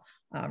still.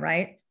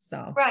 Right.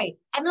 So. Right.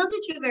 And those are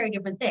two very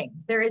different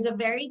things. There is a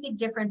very big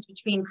difference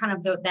between kind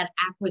of that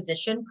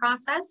acquisition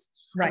process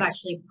of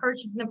actually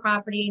purchasing the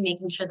property,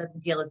 making sure that the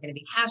deal is going to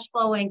be cash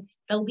flowing,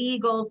 the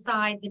legal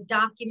side, the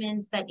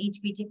documents that need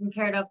to be taken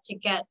care of to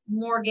get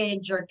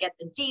mortgage or get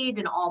the deed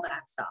and all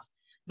that stuff.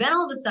 Then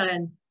all of a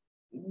sudden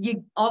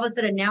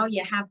now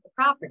you have the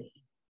property,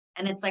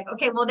 and it's like,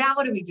 okay, well, now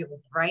what do we do with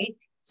it? Right.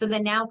 So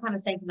then now kind of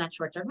saying from that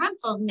short-term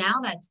rental, now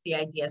that's the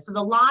idea. So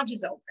the lodge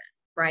is open.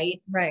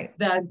 Right.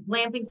 The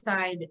glamping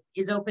side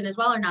is open as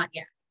well, or not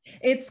yet?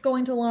 It's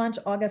going to launch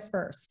August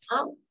 1st.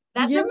 Oh,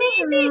 that's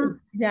amazing.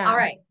 Yeah. All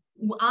right.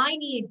 I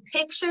need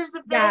pictures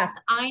of this. Yes.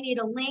 I need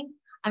a link.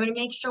 I'm going to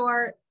make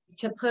sure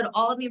to put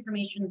all of the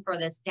information for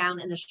this down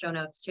in the show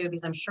notes too,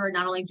 because I'm sure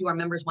not only do our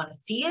members want to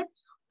see it,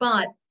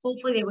 but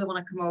hopefully they will want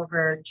to come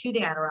over to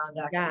the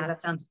Adirondacks, because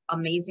that sounds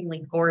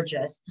amazingly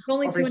gorgeous. It's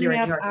only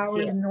 2.5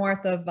 hours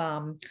north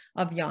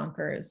of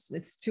Yonkers.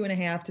 It's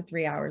 2.5 to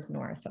 3 hours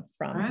north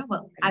from. All right,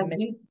 well, I'm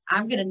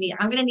gonna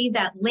need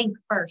that link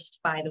first,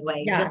 by the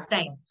way. Just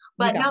saying.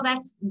 But no,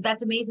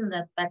 that's amazing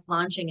that's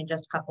launching in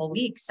just a couple of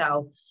weeks.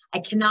 So I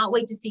cannot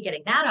wait to see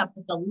getting that up.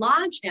 But the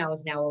lodge now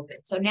is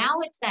open. So now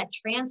it's that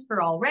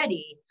transfer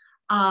already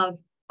of,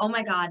 oh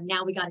my God,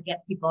 now we got to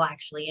get people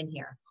actually in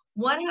here.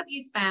 What have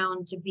you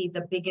found to be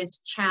the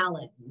biggest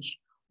challenge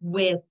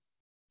with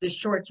the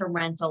short-term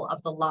rental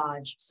of the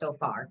lodge so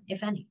far,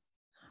 if any?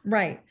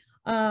 Right.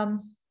 We're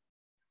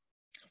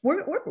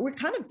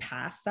kind of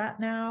past that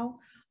now.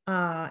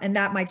 And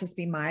that might just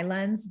be my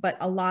lens, but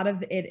a lot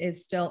of it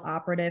is still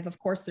operative. Of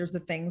course, there's the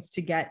things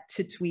to get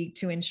to tweak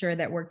to ensure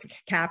that we're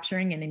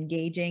capturing and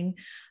engaging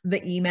the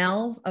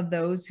emails of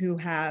those who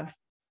have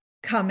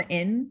come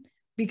in,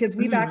 because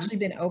we've actually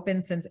been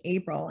open since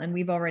April and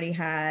we've already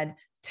had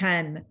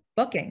 10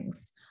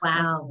 bookings.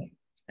 Wow.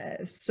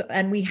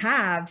 And we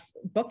have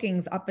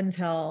bookings up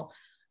until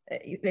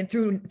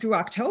through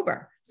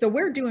October. So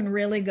we're doing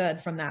really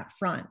good from that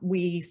front.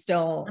 We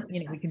still,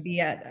 we can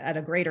be at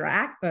a greater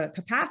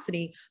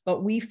capacity,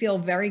 but we feel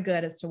very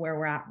good as to where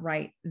we're at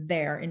right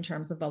there in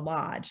terms of the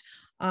lodge.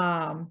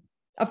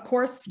 Of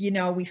course,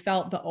 we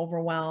felt the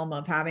overwhelm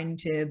of having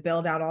to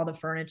build out all the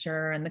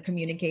furniture and the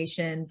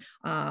communication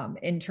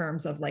in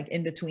terms of like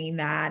in between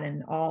that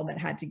and all that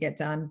had to get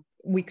done.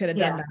 We could have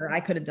done better. I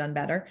could have done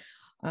better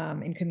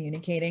in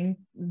communicating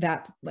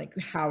that, like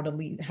how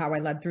I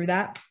led through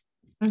that.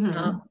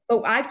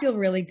 But I feel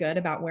really good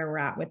about where we're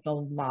at with the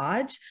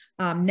lodge.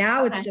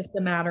 Now it's just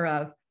a matter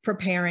of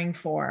preparing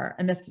for,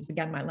 and this is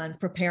again my lens,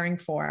 preparing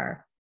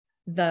for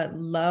the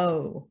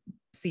low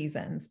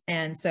seasons.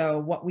 And so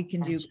what we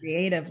can do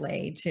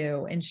creatively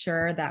to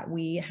ensure that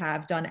we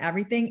have done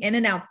everything in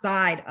and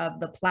outside of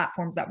the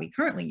platforms that we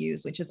currently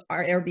use, which is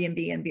our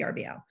Airbnb and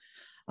VRBO.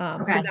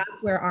 So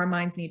that's where our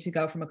minds need to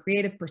go from a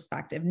creative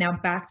perspective. Now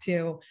back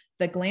to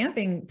the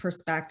glamping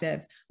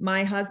perspective,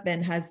 my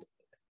husband has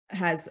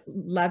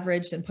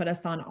leveraged and put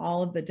us on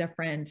all of the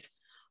different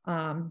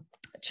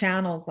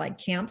channels like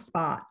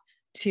CampSpot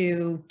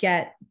to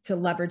get to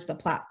leverage the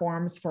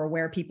platforms for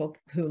where people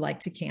who like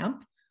to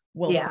camp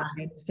will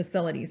find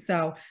facilities.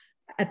 So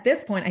at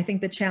this point, I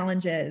think the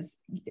challenge is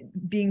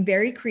being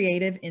very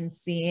creative in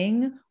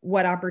seeing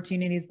what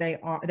opportunities there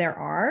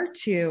are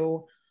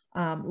to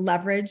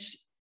leverage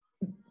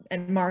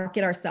and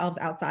market ourselves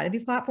outside of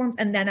these platforms,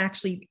 and then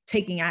actually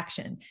taking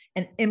action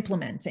and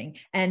implementing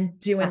and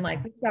doing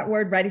like, what's that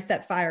word? Ready,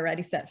 set,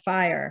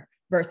 fire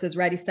versus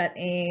ready, set,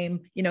 aim.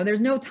 There's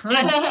no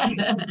time.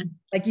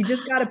 Like you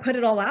just got to put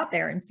it all out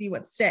there and see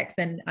what sticks.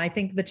 And I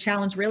think the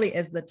challenge really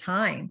is the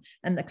time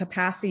and the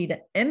capacity to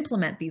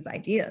implement these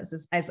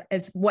ideas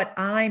as what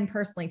I'm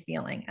personally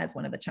feeling as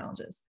one of the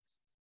challenges.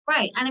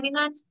 Right. And I mean,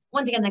 that's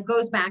once again, that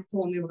goes back to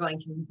when we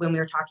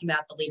were talking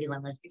about the Lady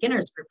Landlords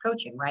Beginners Group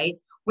coaching, right?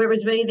 Where it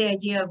was really the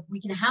idea of we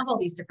can have all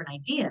these different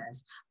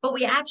ideas, but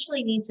we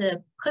actually need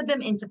to put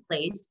them into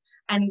place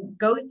and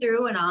go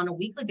through and on a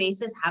weekly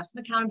basis, have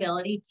some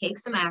accountability, take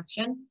some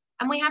action,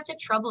 and we have to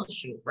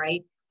troubleshoot,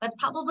 right? that's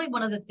probably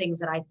one of the things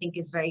that I think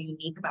is very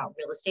unique about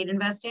real estate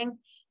investing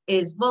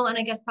is, well, and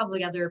I guess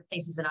probably other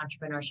places in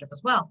entrepreneurship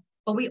as well,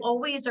 but we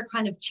always are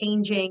kind of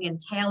changing and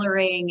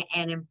tailoring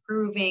and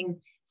improving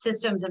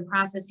systems and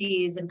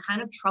processes and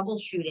kind of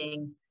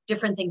troubleshooting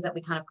different things that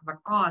we kind of come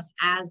across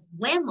as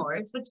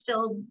landlords, which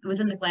still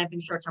within the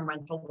glamping short-term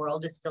rental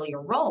world is still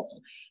your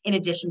role in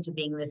addition to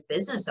being this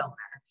business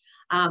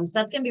owner. So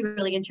that's going to be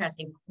really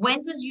interesting.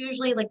 When does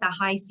usually like the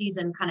high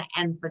season kind of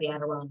end for the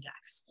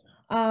Adirondacks?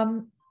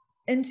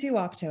 Into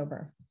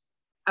October.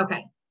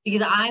 Okay.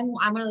 Because I'm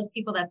one of those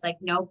people that's like,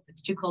 nope,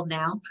 it's too cold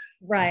now.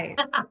 Right.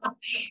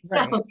 So,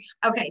 right.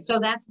 Okay. So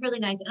that's really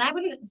nice. And I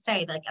would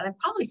say like, that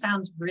probably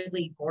sounds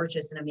really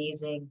gorgeous and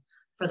amazing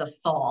for the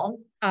fall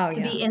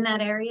to be in that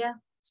area.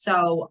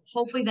 So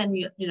hopefully then,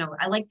 you know,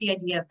 I like the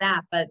idea of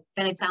that, but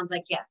then it sounds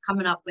like, yeah,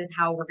 coming up with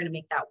how we're going to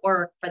make that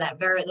work for that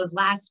those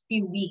last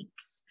few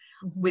weeks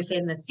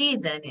within the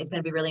season is going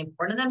to be really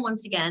important. And then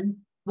once again,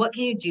 what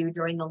can you do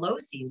during the low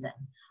season?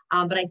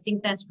 But I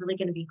think that's really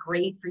going to be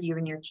great for you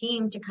and your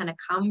team to kind of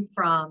come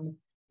from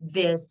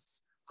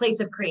this place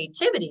of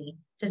creativity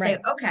to say,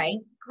 okay,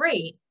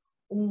 great.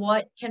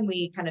 What can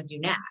we kind of do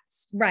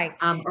next? Right.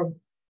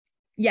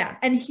 Yeah.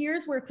 And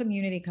here's where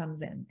community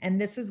comes in.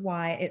 And this is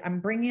why I'm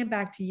bringing it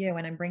back to you,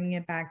 and I'm bringing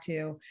it back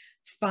to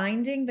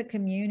finding the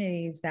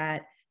communities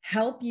that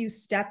help you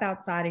step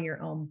outside of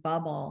your own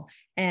bubble.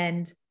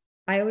 And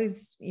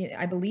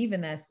I believe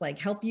in this, like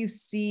help you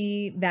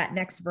see that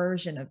next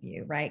version of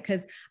you, right?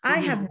 Because I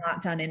have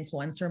not done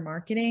influencer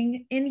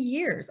marketing in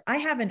years. I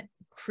haven't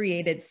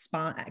crafted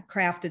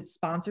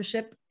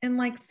sponsorship in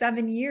like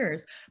 7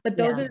 years, but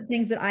those are the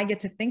things that I get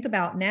to think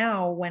about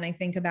now when I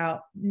think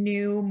about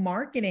new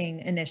marketing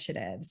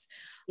initiatives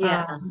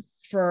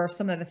for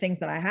some of the things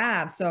that I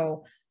have.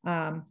 So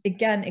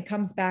again, it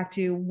comes back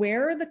to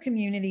where are the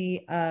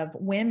community of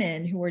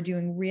women who are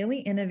doing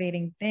really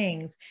innovating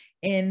things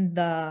in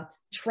the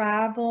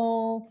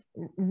travel,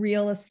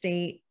 real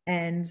estate,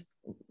 and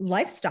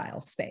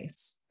lifestyle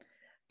space,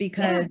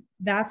 because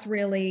that's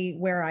really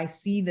where I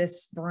see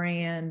this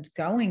brand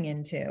going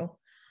into.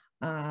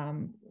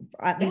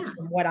 At least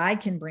from what I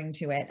can bring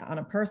to it on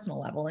a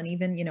personal level. And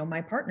even, you know, my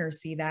partners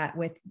see that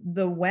with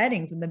the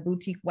weddings and the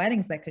boutique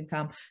weddings that could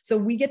come. So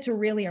we get to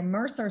really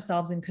immerse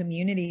ourselves in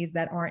communities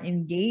that are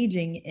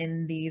engaging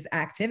in these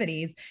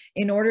activities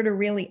in order to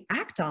really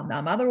act on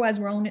them. Otherwise,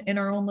 we're in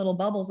our own little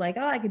bubbles like,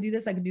 oh, I could do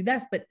this, I could do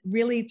this. But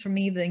really, to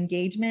me, the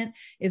engagement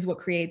is what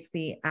creates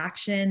the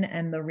action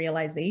and the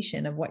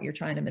realization of what you're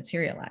trying to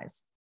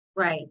materialize.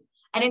 Right.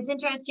 And it's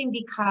interesting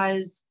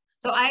because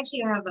so I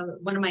actually have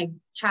one of my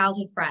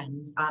childhood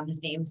friends,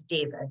 his name's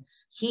David.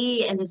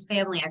 He and his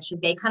family, actually,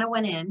 they kind of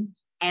went in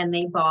and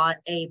they bought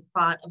a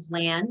plot of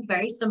land,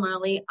 very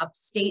similarly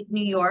upstate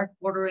New York,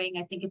 bordering,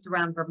 I think it's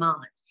around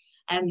Vermont.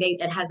 And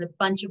it has a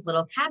bunch of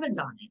little cabins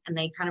on it. And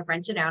they kind of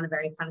rent it out in a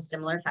very kind of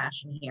similar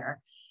fashion here.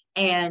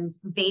 And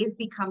they've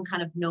become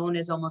kind of known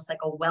as almost like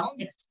a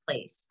wellness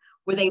place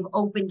where they've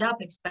opened up,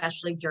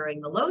 especially during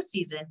the low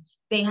season,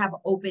 they have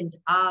opened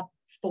up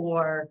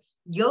for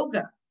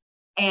yoga.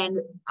 And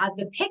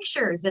the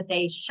pictures that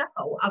they show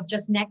of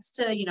just next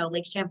to, you know,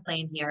 Lake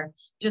Champlain here,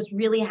 just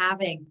really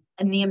having,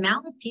 and the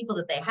amount of people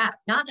that they have,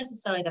 not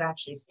necessarily that are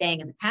actually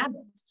staying in the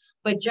cabins,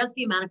 but just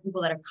the amount of people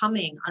that are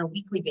coming on a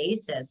weekly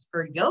basis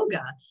for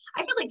yoga.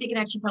 I feel like they can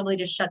actually probably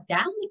just shut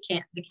down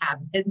the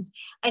cabins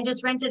and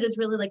just rent it as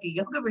really like a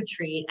yoga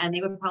retreat. And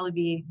they would probably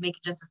be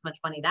making just as much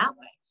money that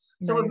way.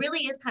 So it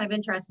really is kind of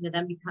interesting to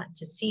them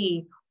to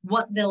see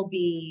what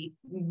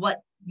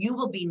you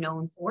will be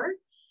known for.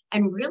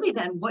 And really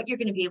then what you're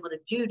going to be able to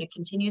do to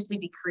continuously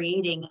be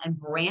creating and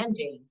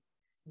branding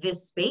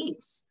this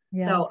space.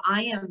 Yeah. So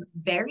I am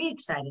very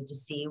excited to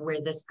see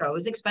where this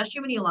goes,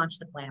 especially when you launch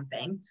the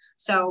glamping.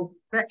 So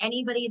for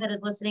anybody that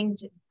is listening,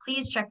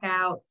 please check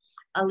out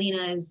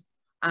Alina's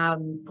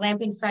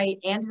glamping site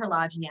and her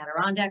lodge in the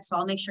Adirondacks. So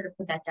I'll make sure to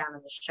put that down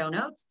in the show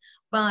notes.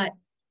 But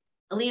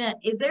Alina,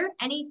 is there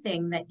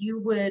anything that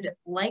you would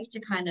like to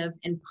kind of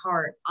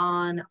impart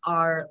on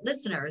our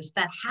listeners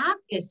that have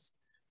this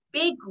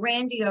big,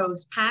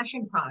 grandiose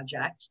passion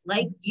project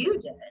like you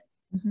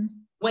did,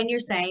 when you're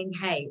saying,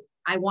 hey,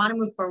 I want to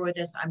move forward with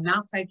this, I'm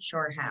not quite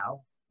sure how,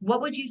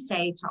 what would you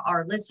say to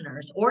our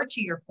listeners or to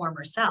your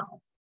former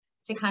self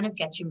to kind of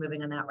get you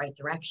moving in that right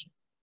direction?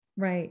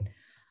 Right.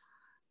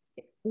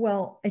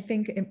 Well, I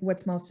think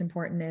what's most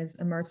important is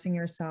immersing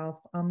yourself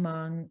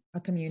among a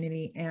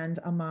community and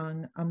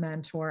among a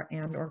mentor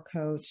and or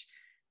coach,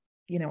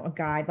 you know, a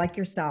guide like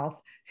yourself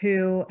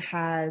who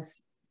has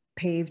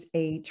paved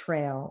a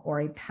trail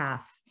or a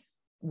path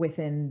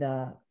within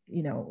the,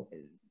 you know,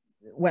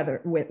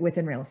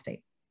 within real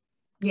estate.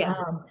 Yeah.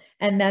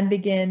 And then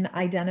begin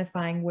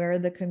identifying where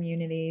the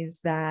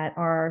communities that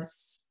are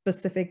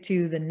specific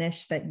to the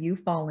niche that you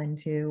fall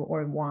into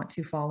or want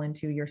to fall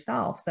into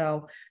yourself.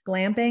 So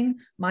glamping,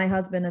 my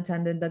husband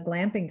attended the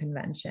glamping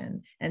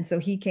convention. And so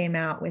he came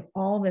out with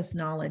all this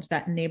knowledge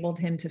that enabled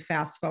him to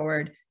fast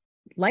forward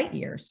light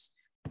years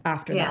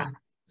after that.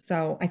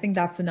 So I think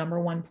that's the number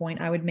one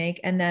point I would make.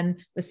 And then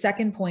the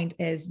second point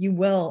is you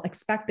will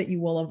expect that you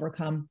will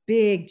overcome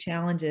big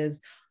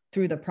challenges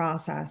through the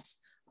process.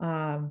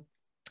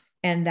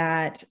 And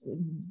that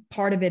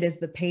part of it is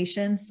the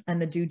patience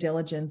and the due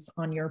diligence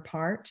on your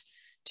part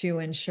to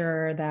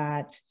ensure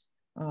that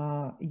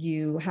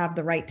you have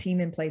the right team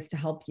in place to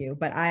help you.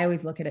 But I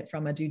always look at it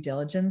from a due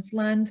diligence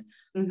lens.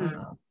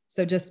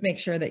 So just make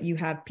sure that you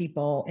have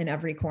people in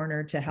every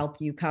corner to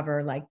help you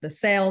cover like the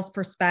sales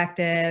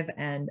perspective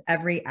and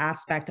every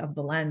aspect of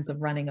the lens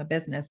of running a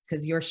business,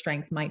 because your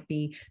strength might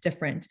be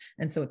different.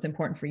 And so it's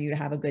important for you to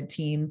have a good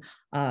team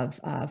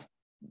of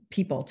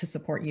people to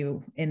support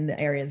you in the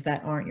areas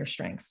that aren't your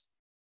strengths.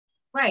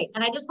 Right.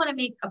 And I just want to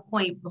make a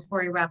point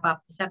before we wrap up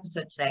this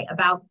episode today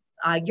about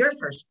your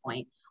first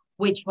point,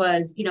 which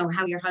was, you know,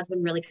 how your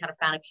husband really kind of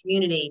found a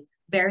community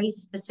very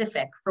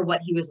specific for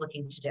what he was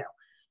looking to do.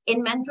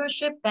 In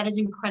mentorship, that is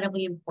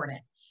incredibly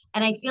important.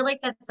 And I feel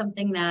like that's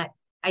something that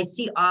I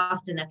see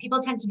often, that people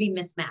tend to be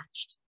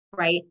mismatched,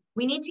 right?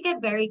 We need to get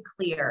very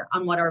clear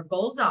on what our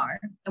goals are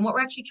and what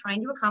we're actually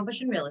trying to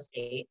accomplish in real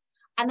estate.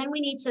 And then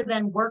we need to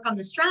then work on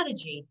the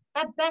strategy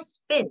that best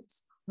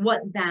fits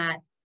what that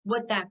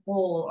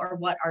goal or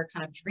what our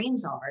kind of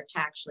dreams are to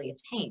actually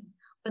attain.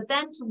 But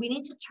then we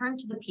need to turn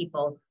to the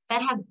people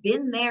that have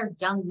been there,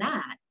 done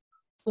that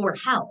for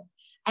help.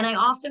 And I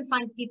often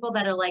find people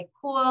that are like,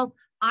 cool,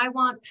 I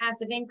want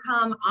passive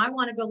income. I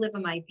want to go live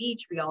on my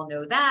beach. We all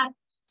know that.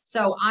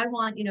 So I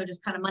want, you know,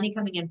 just kind of money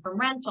coming in from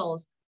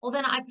rentals. Well,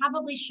 then I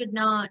probably should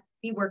not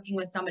be working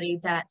with somebody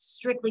that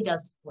strictly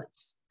does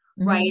flips,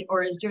 right?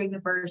 Or is doing the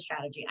BRRRR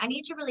strategy. I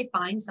need to really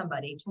find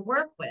somebody to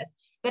work with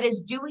that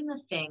is doing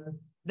the thing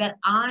that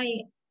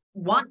I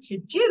want to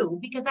do,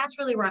 because that's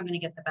really where I'm going to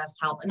get the best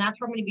help. And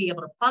that's where I'm going to be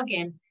able to plug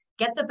in,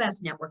 get the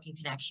best networking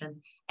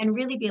connection, and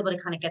really be able to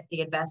kind of get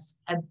the best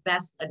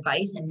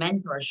advice and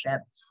mentorship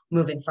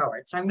moving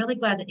forward. So I'm really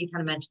glad that you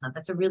kind of mentioned that.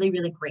 That's a really,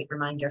 really great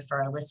reminder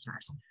for our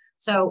listeners.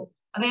 So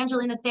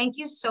Evangelina, thank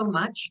you so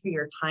much for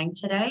your time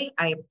today.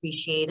 I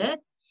appreciate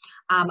it.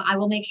 I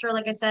will make sure,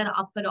 like I said,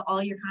 I'll put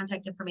all your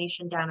contact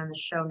information down in the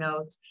show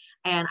notes.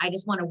 And I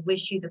just want to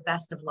wish you the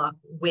best of luck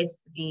with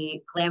the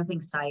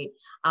glamping site.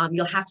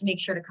 You'll have to make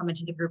sure to come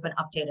into the group and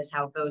update us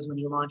how it goes when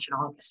you launch in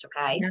August,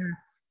 okay? Yes.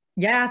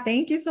 Yeah,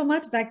 thank you so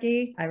much,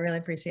 Becky. I really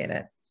appreciate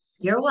it.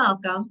 You're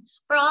welcome.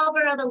 For all of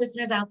our other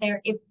listeners out there,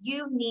 if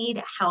you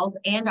need help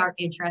and are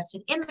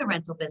interested in the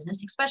rental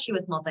business, especially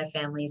with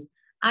multifamilies,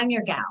 I'm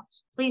your gal.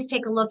 Please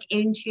take a look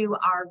into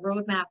our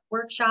roadmap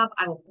workshop.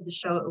 I will put the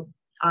show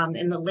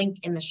in the link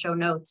in the show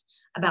notes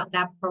about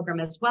that program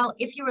as well,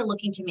 if you are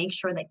looking to make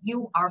sure that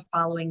you are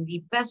following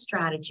the best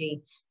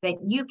strategy that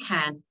you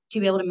can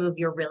to be able to move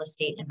your real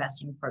estate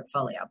investing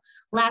portfolio.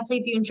 Lastly,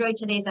 if you enjoyed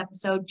today's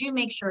episode, do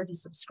make sure to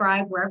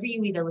subscribe wherever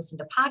you either listen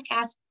to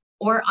podcasts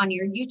or on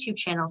your YouTube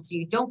channel so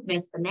you don't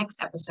miss the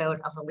next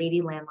episode of the Lady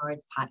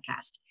Landlords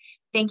podcast.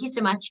 Thank you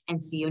so much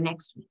and see you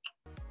next week.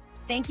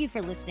 Thank you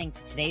for listening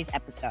to today's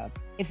episode.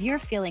 If you're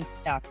feeling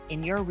stuck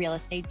in your real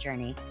estate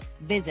journey,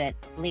 visit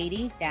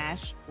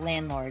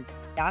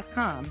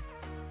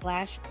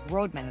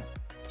lady-landlords.com/roadmap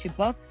to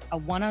book a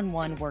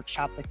one-on-one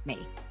workshop with me.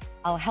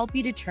 I'll help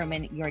you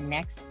determine your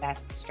next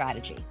best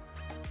strategy.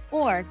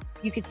 Or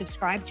you could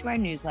subscribe to our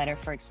newsletter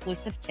for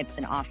exclusive tips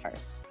and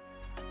offers.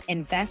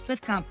 Invest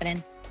with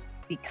confidence.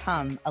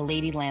 Become a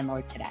lady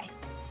landlord today.